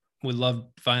 share. We love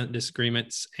violent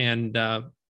disagreements, and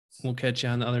we'll catch you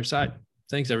on the other side.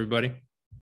 Thanks, everybody.